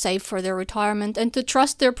save for their retirement, and to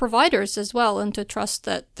trust their providers as well, and to trust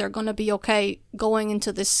that they're going to be okay going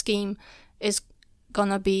into this scheme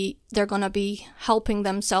they're going to be helping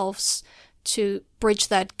themselves to bridge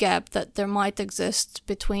that gap that there might exist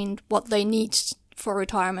between what they need for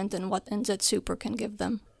retirement and what NZ Super can give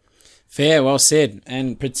them. Fair, well said.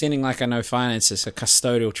 And pretending like I know finance is a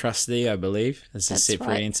custodial trustee, I believe. It's a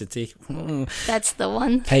separate entity. That's the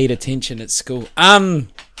one. Paid attention at school.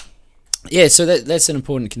 Yeah, so that's an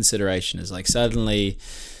important consideration. Is like suddenly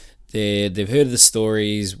they've heard of the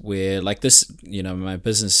stories where like this, my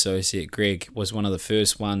business associate Greg was one of the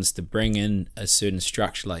first ones to bring in a certain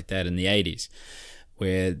structure like that in the 80s,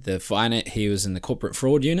 where he was in the corporate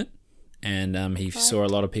fraud unit, and he saw a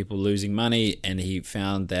lot of people losing money, and he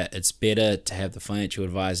found that it's better to have the financial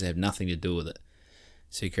advisor have nothing to do with it.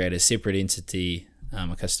 So he created a separate entity, a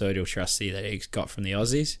custodial trustee that he got from the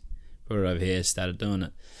Aussies, brought it over here, started doing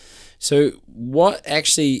it. So what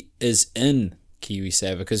actually is in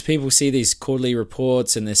KiwiSaver? Because people see these quarterly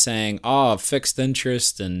reports and they're saying, fixed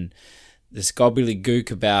interest and this gobbledygook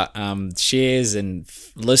about shares and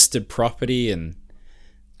listed property, and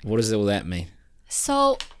what does all that mean?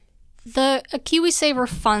 So a KiwiSaver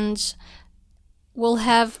fund will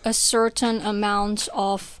have a certain amount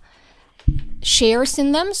of shares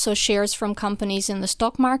in them, so shares from companies in the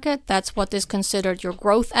stock market. That's what is considered your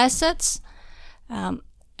growth assets.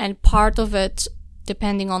 And part of it,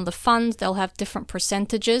 depending on the fund, they'll have different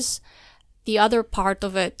percentages. The other part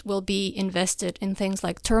of it will be invested in things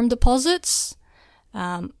like term deposits,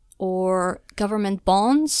 or government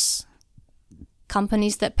bonds,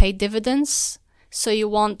 companies that pay dividends. So you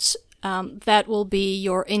want, that will be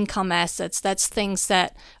your income assets. That's things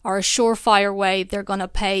that are a surefire way they're going to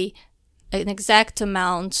pay an exact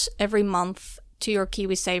amount every month to your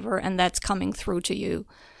KiwiSaver, and that's coming through to you.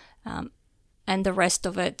 And the rest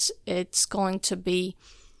of it's going to be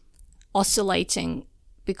oscillating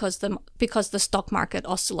because the stock market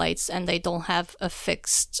oscillates and they don't have a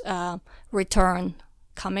fixed return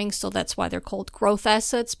coming. So that's why they're called growth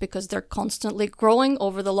assets, because they're constantly growing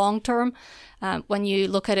over the long term. When you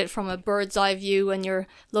look at it from a bird's eye view and you're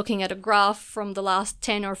looking at a graph from the last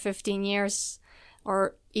 10 or 15 years,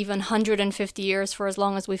 or even 150 years for as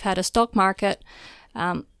long as we've had a stock market,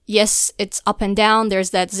 yes, it's up and down.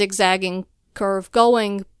 There's that zigzagging curve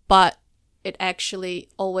going, but it actually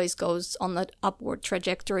always goes on the upward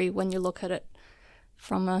trajectory when you look at it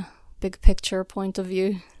from a big picture point of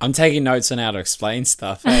view. I'm taking notes on how to explain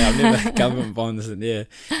stuff. Hey, I've never government bonds, and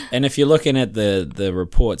and if you're looking at the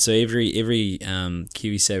report, so every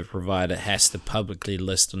KiwiSaver provider has to publicly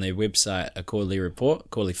list on their website a quarterly report,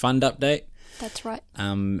 quarterly fund update. That's right.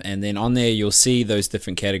 And then on there you'll see those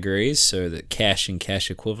different categories, so the cash and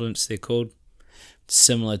cash equivalents, they're called,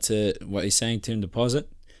 similar to what you're saying, term deposit.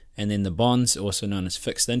 And then the bonds, also known as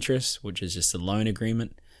fixed interest, which is just a loan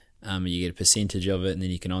agreement. You get a percentage of it and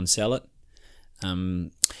then you can on-sell it.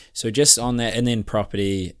 So just on that, and then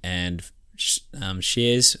property and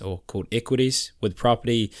shares, or called equities. With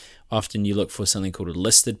property, often you look for something called a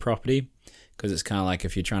listed property, because it's kind of like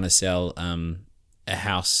if you're trying to sell a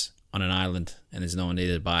house on an island and there's no one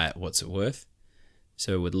there to buy it, what's it worth?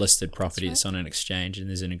 So with listed property, It's on an exchange and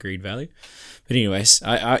there's an agreed value. But anyways,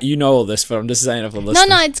 I you know all this, but I'm just saying it for listeners.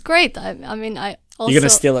 No, it's great. I mean, I also... You're going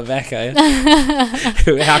to steal it back, are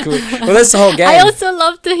you? How can we... Well, that's the whole game. I also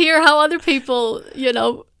love to hear how other people,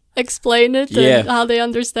 explain it and how they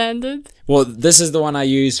understand it. Well, this is the one I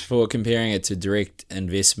use for comparing it to direct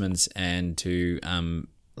investments and to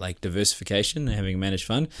like diversification and having a managed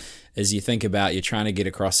fund. Is you think about, you're trying to get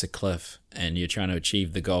across a cliff and you're trying to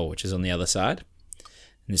achieve the goal, which is on the other side.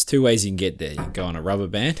 And there's two ways you can get there. You can go on a rubber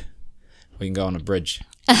band, or you can go on a bridge.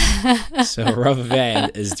 So a rubber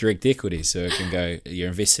band is direct equity. So it can go, you're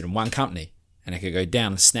invested in one company, and it could go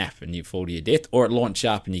down and snap and you fall to your death, or it launch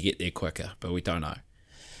up and you get there quicker, but we don't know.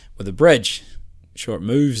 With a bridge, sure, it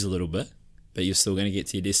moves a little bit, but you're still going to get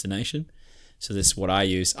to your destination. So this is what I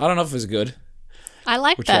use. I don't know if it's good. I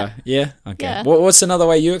like that. Yeah? Okay. Yeah. What's another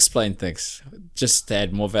way you explain things? Just to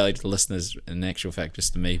add more value to the listeners, in actual fact,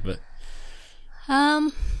 just to me, but...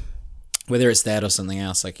 whether it's that or something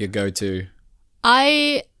else, like your go-to.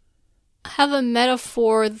 I have a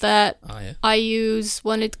metaphor that I use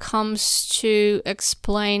when it comes to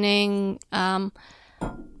explaining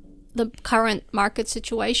the current market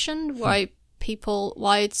situation, why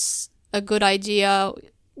it's a good idea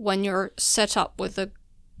when you're set up with a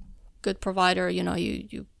good provider,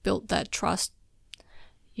 you built that trust,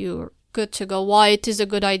 you're good to go, why it is a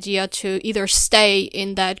good idea to either stay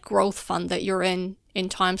in that growth fund that you're in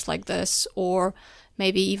times like this, or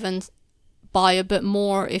maybe even buy a bit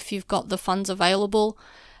more if you've got the funds available.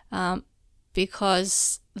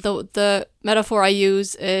 because the metaphor I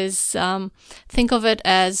use is think of it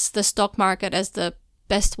as the stock market as the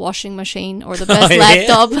best washing machine or the best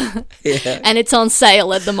laptop. And it's on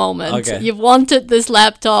sale at the moment. Okay. You've wanted this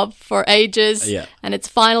laptop for ages, Yeah. and it's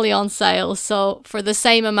finally on sale. So for the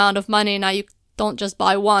same amount of money, now you don't just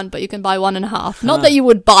buy one, but you can buy 1.5. Not that you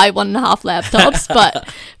would buy 1.5 laptops,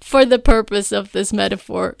 but for the purpose of this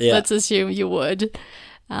metaphor, let's assume you would.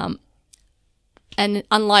 And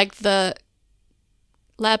unlike the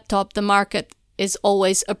laptop, the market is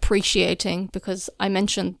always appreciating, because I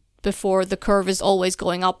mentioned before the curve is always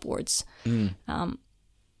going upwards. And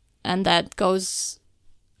that goes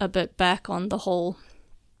a bit back on the whole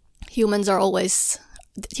humans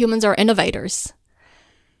are innovators.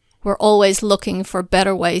 We're always looking for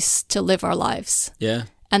better ways to live our lives. Yeah.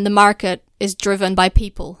 And the market is driven by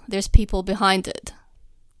people. There's people behind it.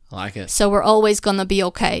 I like it. So we're always going to be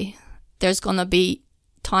okay. There's going to be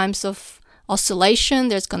times of oscillation.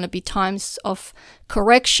 There's going to be times of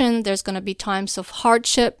correction. There's going to be times of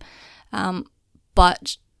hardship.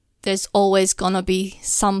 But there's always going to be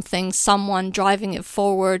something, someone driving it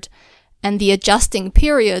forward. And the adjusting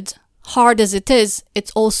period, hard as it is,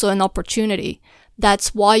 it's also an opportunity.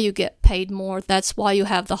 That's why you get paid more. That's why you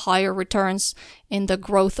have the higher returns in the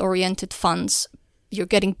growth-oriented funds. You're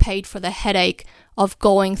getting paid for the headache of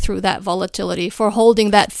going through that volatility, for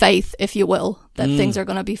holding that faith, if you will, that things are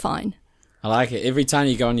going to be fine. I like it. Every time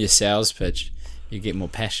you go on your sales pitch, you get more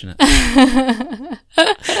passionate.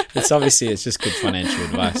 It's just good financial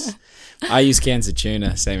advice. I use cans of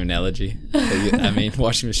tuna, same analogy. I mean,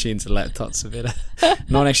 washing machines and laptops are better.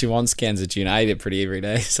 No one actually wants cans of tuna. I eat it pretty every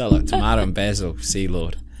day. So I like tomato and basil, Sea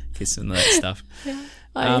Lord. Get some of that stuff. Yeah.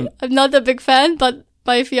 I'm not a big fan, but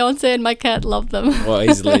my fiance and my cat love them. Well,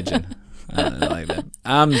 he's a legend. I like that.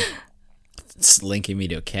 It's linking me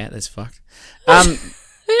to a cat. That's fucked.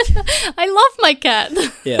 I love my cat.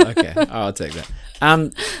 Yeah, okay. I'll take that.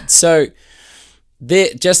 So,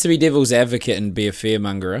 just to be devil's advocate and be a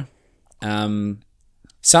fearmongerer,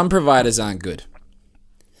 some providers aren't good.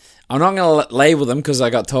 I'm not going to label them because I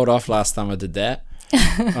got told off last time I did that.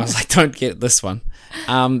 I was like, don't get this one.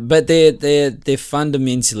 But they're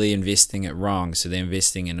fundamentally investing it wrong. So they're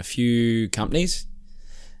investing in a few companies,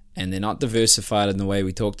 and they're not diversified in the way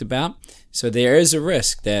we talked about. So there is a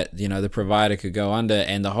risk that, the provider could go under,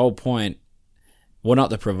 and the whole point, well, not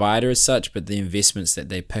the provider as such, but the investments that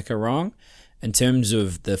they pick are wrong. In terms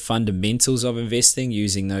of the fundamentals of investing,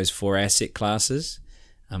 using those 4 asset classes,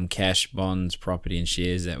 cash, bonds, property, and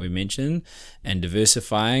shares that we mentioned, and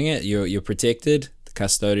diversifying it, you're protected. The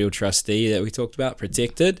custodial trustee that we talked about,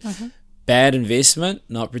 protected. Mm-hmm. Bad investment,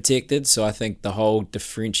 not protected. So I think the whole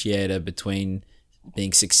differentiator between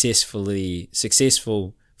being successful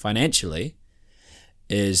financially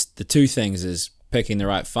is the two things: is picking the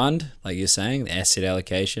right fund, like you're saying, the asset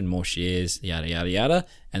allocation, more shares, yada, yada, yada,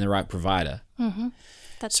 and the right provider. Mm-hmm.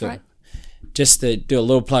 That's right. Just to do a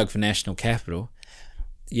little plug for National Capital,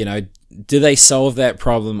 do they solve that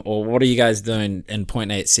problem, or what are you guys doing in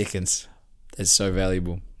 0.8 seconds that's so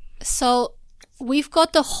valuable? So we've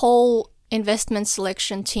got the whole investment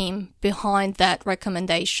selection team behind that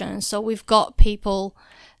recommendation. So we've got people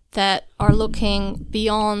that are looking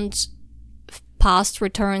beyond past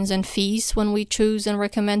returns and fees when we choose and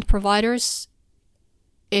recommend providers.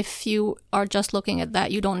 If you are just looking at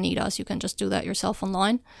that, you don't need us. You can just do that yourself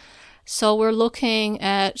online. So we're looking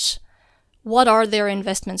at what are their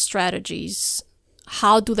investment strategies?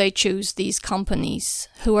 How do they choose these companies?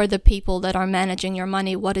 Who are the people that are managing your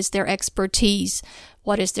money? What is their expertise?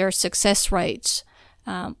 What is their success rate?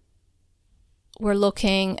 We're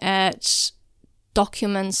looking at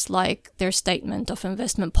documents like their statement of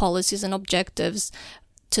investment policies and objectives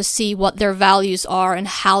to see what their values are and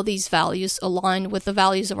how these values align with the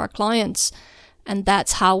values of our clients. And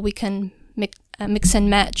that's how we can mix and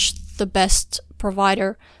match the best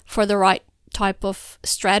provider for the right type of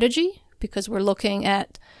strategy, because we're looking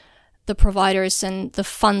at the providers and the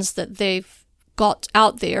funds that they've got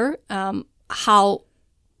out there.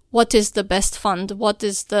 What is the best fund? What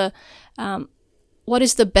is the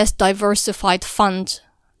best diversified fund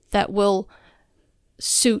that will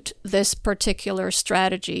suit this particular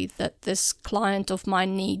strategy that this client of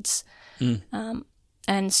mine needs?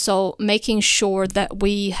 And so making sure that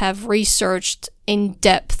we have researched in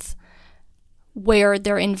depth where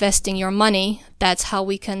they're investing your money, that's how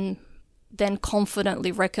we can then confidently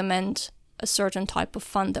recommend a certain type of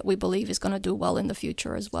fund that we believe is going to do well in the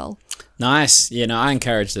future as well. Nice. I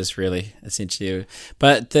encourage this, really, essentially.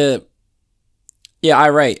 But I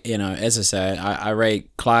rate, as I say, I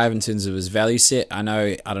rate Clive in terms of his value set. I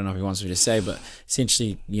don't know if he wants me to say, but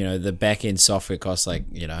essentially, the back end software costs like,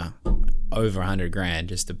 over 100 grand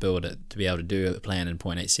just to build it, to be able to do a plan in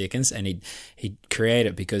 0.8 seconds. And he'd create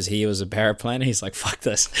it because he was a paraplanner. He's like, fuck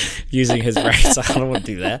this, using his brains. I don't want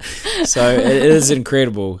to do that. So it is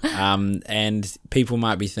incredible. And people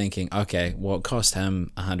might be thinking, okay, well, it cost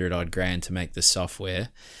him 100 odd grand to make this software.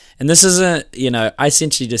 And this isn't, I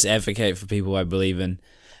essentially just advocate for people I believe in.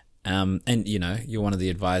 And you're one of the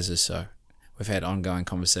advisors, so we've had ongoing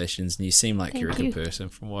conversations, and you seem like you're a good person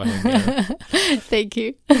from what I gather. Thank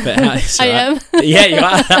you. But I am. Yeah, you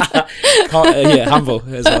are. Yeah, humble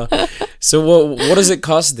as well. So what does it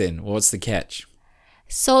cost then? What's the catch?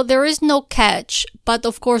 So there is no catch, but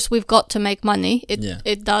of course we've got to make money.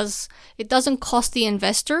 It doesn't cost the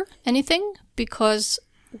investor anything because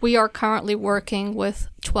we are currently working with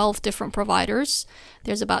 12 different providers.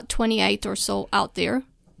 There's about 28 or so out there.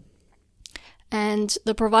 And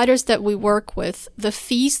the providers that we work with, the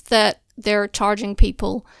fees that they're charging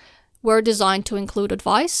people were designed to include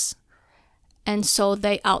advice. And so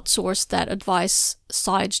they outsource that advice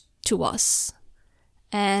side to us.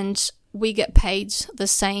 And we get paid the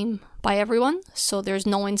same by everyone. So there's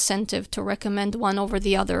no incentive to recommend one over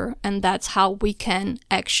the other. And that's how we can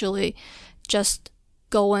actually just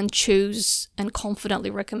go and choose and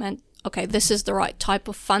confidently recommend, okay, this is the right type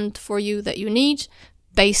of fund for you that you need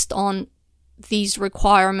based on these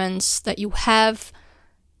requirements that you have.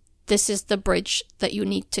 This is the bridge that you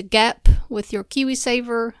need to gap with your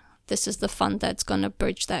KiwiSaver. This is the fund that's going to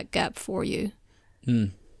bridge that gap for you.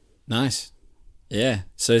 Nice. Yeah.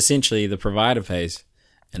 So essentially the provider pays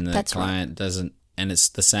and the That's client doesn't, and it's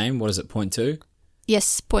the same. What is it, 0.2?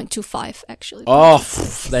 Yes, 0.25 actually. Oh,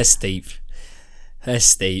 that's steep. That's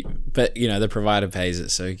steep. But, the provider pays it,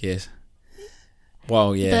 so yes.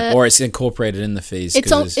 Well, yeah, or it's incorporated in the fees.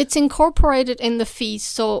 It's incorporated in the fees.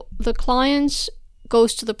 So the client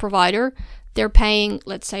goes to the provider. They're paying,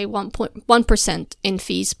 let's say, 1% in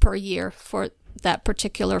fees per year for that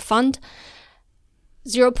particular fund.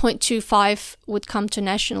 0.25 would come to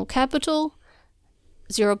National Capital.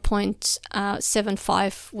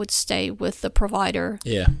 0.75 would stay with the provider.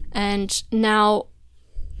 Yeah. And now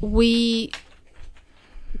we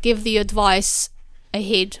give the advice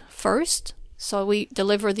ahead first. So we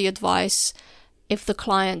deliver the advice. If the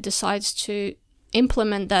client decides to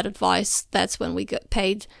implement that advice, that's when we get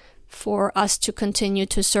paid for us to continue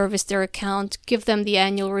to service their account, give them the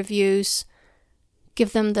annual reviews,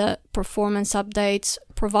 give them the performance updates,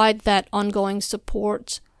 provide that ongoing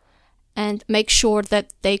support, and make sure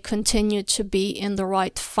that they continue to be in the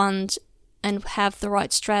right fund and have the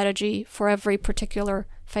right strategy for every particular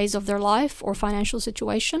phase of their life or financial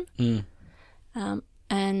situation.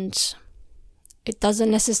 And it doesn't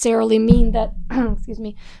necessarily mean that,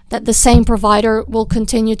 that the same provider will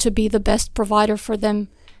continue to be the best provider for them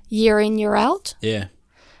year in, year out. Yeah.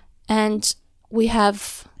 And we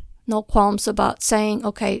have no qualms about saying,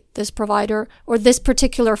 okay, this provider or this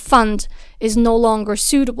particular fund is no longer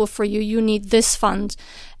suitable for you. You need this fund,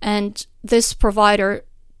 and this provider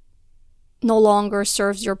no longer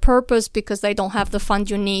serves your purpose because they don't have the fund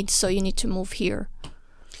you need, so you need to move here.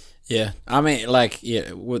 Yeah. I mean,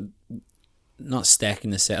 not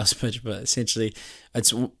stacking the sales pitch, but essentially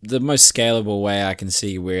it's the most scalable way I can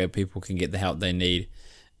see where people can get the help they need.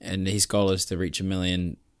 And his goal is to reach 1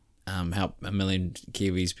 million, help 1 million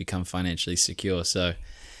Kiwis become financially secure. So,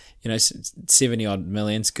 70 odd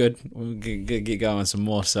million's good. We'll get going some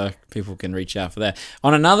more so people can reach out for that.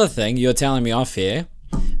 On another thing, you're telling me off here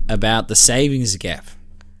about the savings gap.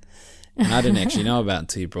 And I didn't actually know about it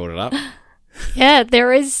until you brought it up. Yeah,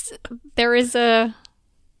 there is a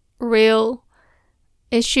real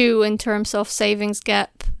issue in terms of savings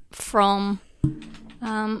gap from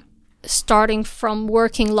starting from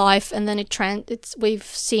working life, and then we've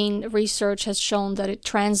seen research has shown that it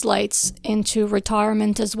translates into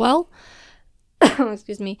retirement as well.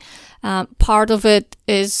 Excuse me. Part of it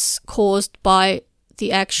is caused by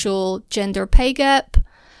the actual gender pay gap.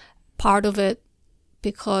 Part of it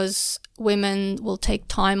because women will take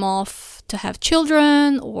time off to have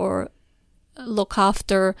children or look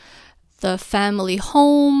after the family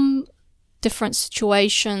home, different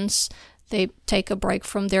situations. They take a break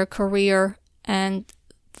from their career, and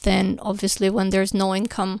then obviously when there's no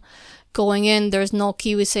income going in, there's no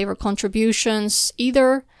KiwiSaver contributions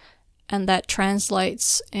either, and that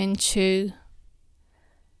translates into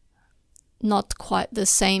not quite the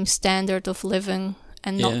same standard of living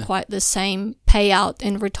and not quite the same payout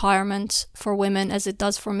in retirement for women as it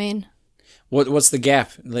does for men. What's the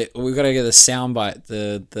gap? We've got to get the soundbite.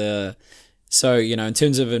 So in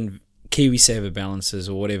terms of KiwiSaver balances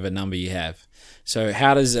or whatever number you have. So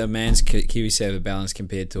how does a man's KiwiSaver balance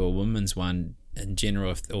compare to a woman's one in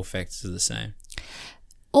general if all factors are the same?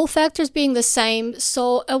 all factors being the same,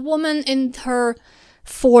 so a woman in her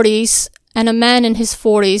 40s and a man in his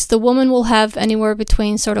 40s, the woman will have anywhere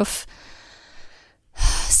between sort of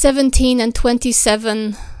 17 and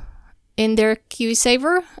 27 in their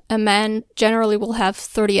KiwiSaver. A man generally will have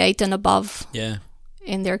 38 and above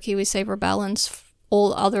in their KiwiSaver balance,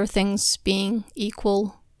 all other things being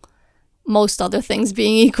equal. Most other things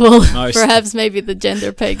being equal. Perhaps maybe the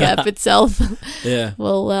gender pay gap itself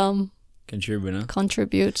will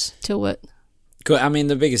contribute to it. Cool. I mean,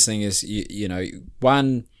 the biggest thing is, you know, your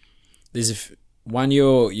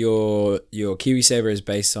KiwiSaver is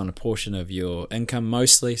based on a portion of your income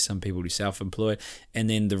mostly. Some people do self-employed, and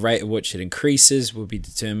then the rate at which it increases will be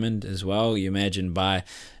determined as well. You imagine by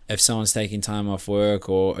if someone's taking time off work,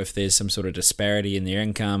 or if there's some sort of disparity in their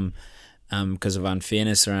income because of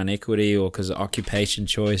unfairness or inequity, or because of occupation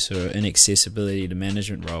choice or inaccessibility to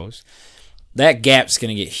management roles, that gap's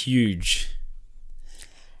going to get huge.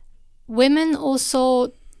 Women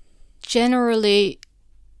also generally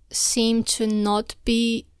seem to not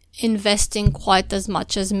be investing quite as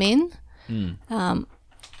much as men.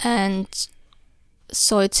 And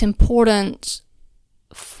so it's important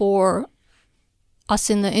for us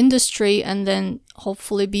in the industry, and then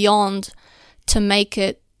hopefully beyond, to make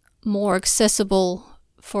it more accessible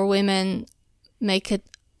for women,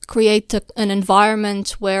 create an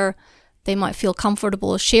environment where they might feel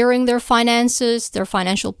comfortable sharing their finances, their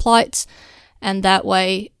financial plights, and that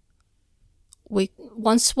way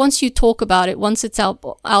once you talk about it, once it's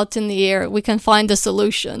out in the air, we can find a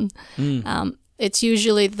solution. It's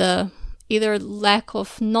usually the either lack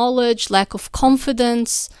of knowledge, lack of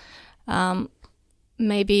confidence.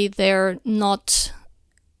 Maybe they're not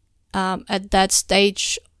at that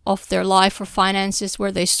stage of their life or finances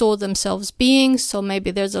where they saw themselves being. So maybe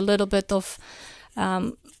there's a little bit of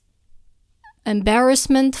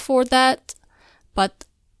embarrassment for that. But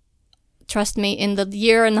trust me, in the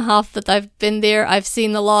year and a half that I've been there, I've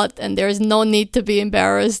seen a lot, and there's no need to be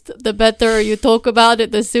embarrassed. The better you talk about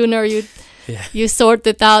it, the sooner you sort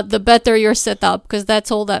it out, the better you're set up, because that's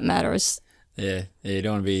all that matters. Yeah, you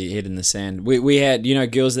don't want to be head in the sand. We had,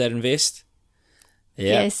 Girls That Invest?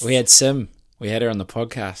 Yeah, yes. We had Sim. We had her on the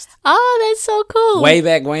podcast. Oh, that's so cool. Way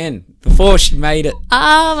back when, before she made it.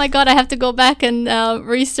 Oh my God, I have to go back and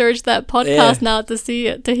research that podcast now to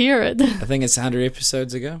hear it. I think it's 100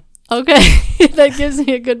 episodes ago. Okay, that gives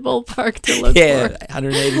me a good ballpark to look for. Yeah,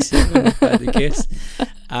 187, if I had to guess.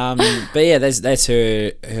 But yeah, that's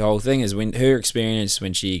her whole thing, is when her experience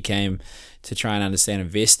when she came to try and understand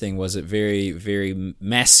investing was it very, very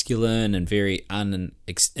masculine and very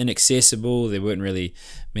inaccessible. There weren't really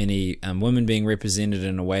many women being represented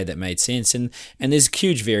in a way that made sense, and there's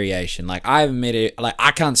huge variation. Like, I haven't met it. Like,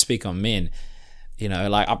 I can't speak on men.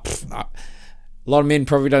 Like a lot of men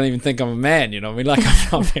probably don't even think I'm a man. You know what I mean? Like, I'm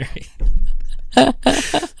not very.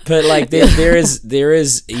 But like there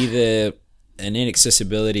is either an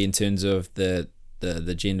inaccessibility in terms of the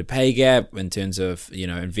gender pay gap, in terms of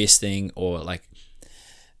investing, or like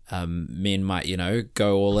men might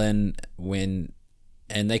go all in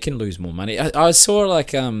and they can lose more money. I saw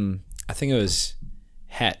like I think it was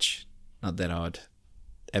Hatch, not that I would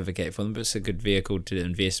advocate for them, but it's a good vehicle to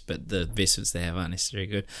invest, but the investments they have aren't necessarily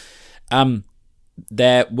good.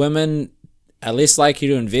 That women are less likely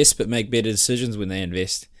to invest but make better decisions when they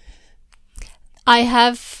invest. I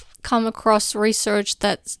have come across research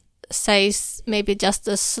that says maybe just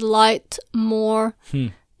a slight more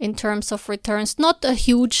in terms of returns. Not a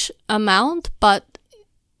huge amount, but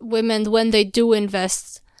women, when they do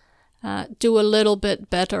invest, do a little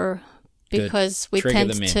bit better, because we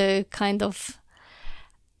tend to kind of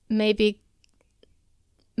maybe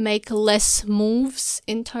make less moves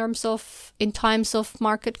in times of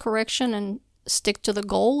market correction, and stick to the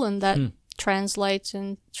goal, and that translates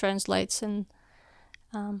in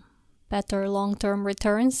better long-term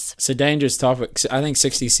returns. It's a dangerous topic. I think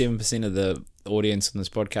 67% of the audience on this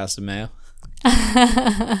podcast are male.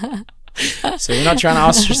 So we're not trying to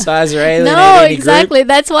ostracize or alienate any exactly. group.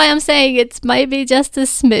 That's why I'm saying it's maybe just a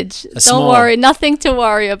smidge. Don't worry, nothing to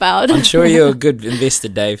worry about. I'm sure you're a good investor,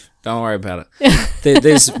 Dave. Don't worry about it.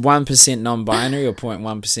 There's 1% non-binary, or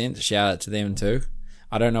 0.1%. Shout out to them too.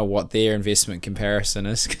 I don't know what their investment comparison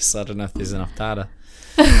is, because I don't know if there's enough data.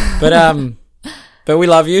 But we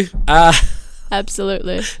love you.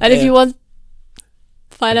 Absolutely. And if you want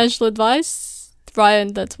financial advice,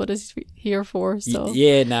 Ryan, that's what it's here for. So go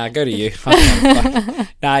to you. If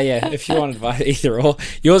you want advice, either or.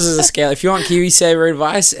 Yours is a scale. If you want KiwiSaver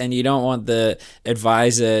advice and you don't want the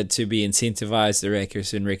advisor to be incentivized through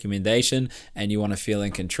accuracy and recommendation, and you want to feel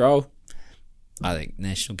in control, I think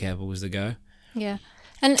National Capital was the go. Yeah.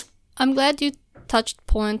 And I'm glad you touched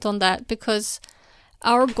point on that, because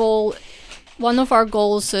one of our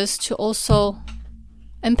goals is to also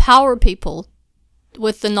empower people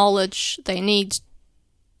with the knowledge they need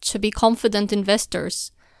to be confident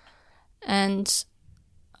investors. And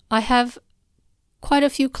I have quite a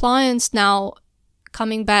few clients now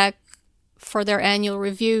coming back for their annual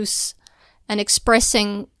reviews and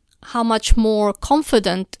expressing how much more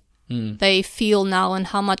confident they feel now and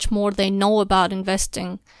how much more they know about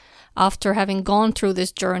investing after having gone through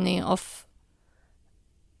this journey of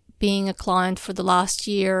being a client for the last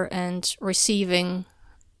year and receiving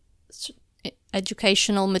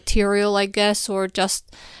educational material, I guess, or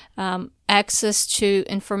just access to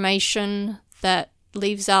information that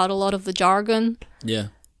leaves out a lot of the jargon. Yeah.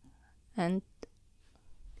 And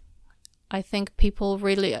I think people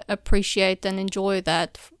really appreciate and enjoy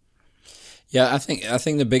that. Yeah, I think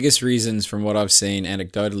the biggest reasons from what I've seen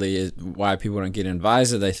anecdotally is why people don't get an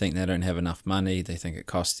advisor. They think they don't have enough money. They think it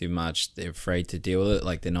costs too much. They're afraid to deal with it.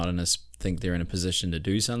 Like they're not think they're in a position to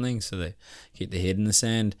do something, so they keep their head in the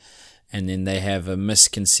sand. And then they have a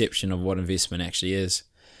misconception of what investment actually is.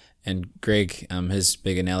 And Greg, his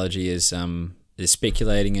big analogy is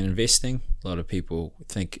speculating and investing. A lot of people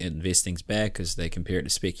think investing's bad because they compare it to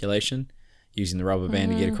speculation, using the rubber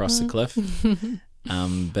band to get across the cliff.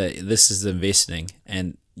 But this is investing,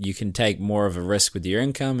 and you can take more of a risk with your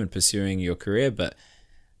income and pursuing your career, but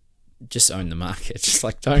just own the market. Just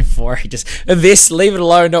like, don't worry, just invest, leave it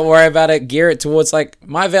alone, don't worry about it, gear it towards, like,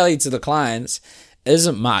 my value to the clients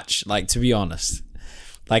isn't much, like, to be honest.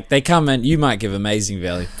 Like, they come in, you might give amazing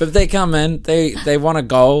value, but if they come in, they want a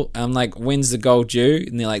goal. I'm like, when's the goal due?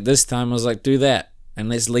 And they're like, this time. I was like, do that and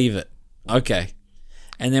let's leave it. Okay.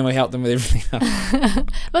 And then we help them with everything else.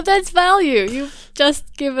 But that's value. You've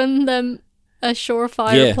just given them a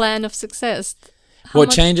surefire plan of success.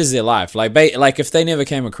 What changes their life? Like if they never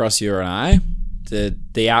came across you and I,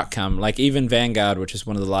 the outcome, like even Vanguard, which is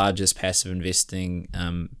one of the largest passive investing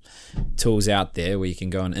tools out there where you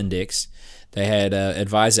can go and index, they had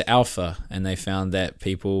Advisor Alpha, and they found that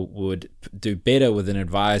people would do better with an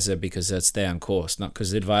advisor because they stay on course, not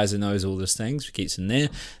because the advisor knows all these things, keeps them there.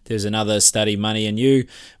 There's another study, Money and You,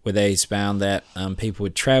 where they found that people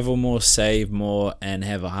would travel more, save more, and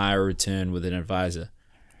have a higher return with an advisor.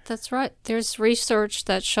 That's right. There's research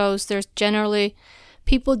that shows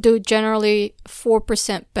people do generally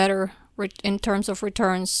 4% better in terms of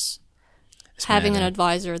returns having an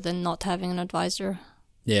advisor than not having an advisor.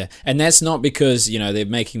 Yeah, and that's not because, they're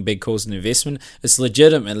making big calls in investment. It's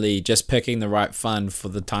legitimately just picking the right fund for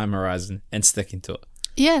the time horizon and sticking to it.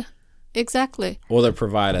 Yeah, exactly. Or the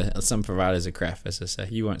provider. Some providers are crap, as I say.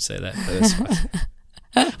 You won't say that, but that's fine.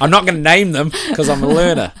 I'm not going to name them because I'm a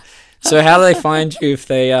learner. So how do they find you if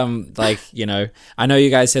they, I know you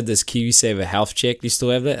guys have this KiwiSaver health check. Do you still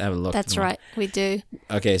have that? Have a look. That's right. We do.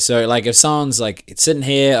 Okay. So if someone's sitting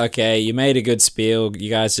here, okay, you made a good spiel. You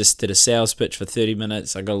guys just did a sales pitch for 30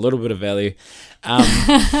 minutes. I got a little bit of value.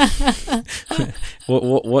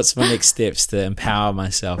 What's my next steps to empower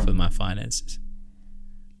myself with my finances?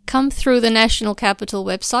 Come through the National Capital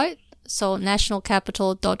website. So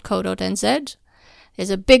nationalcapital.co.nz. There's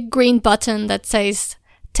a big green button that says,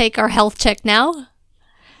 take our health check now.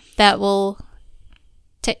 That will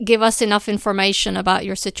give us enough information about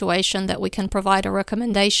your situation that we can provide a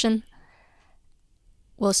recommendation.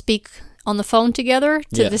 We'll speak on the phone together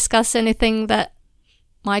to discuss anything that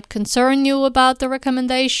might concern you about the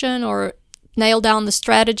recommendation or nail down the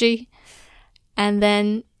strategy. And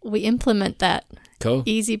then we implement that. Cool.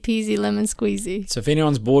 Easy peasy lemon squeezy. So if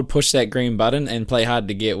anyone's bored, push that green button and play hard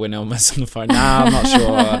to get when Elma's on the phone. Nah, I'm not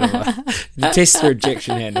sure. I don't know. Test your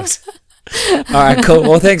rejection handles. All right, cool.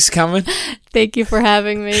 Well, thanks for coming. Thank you for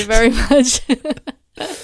having me very much.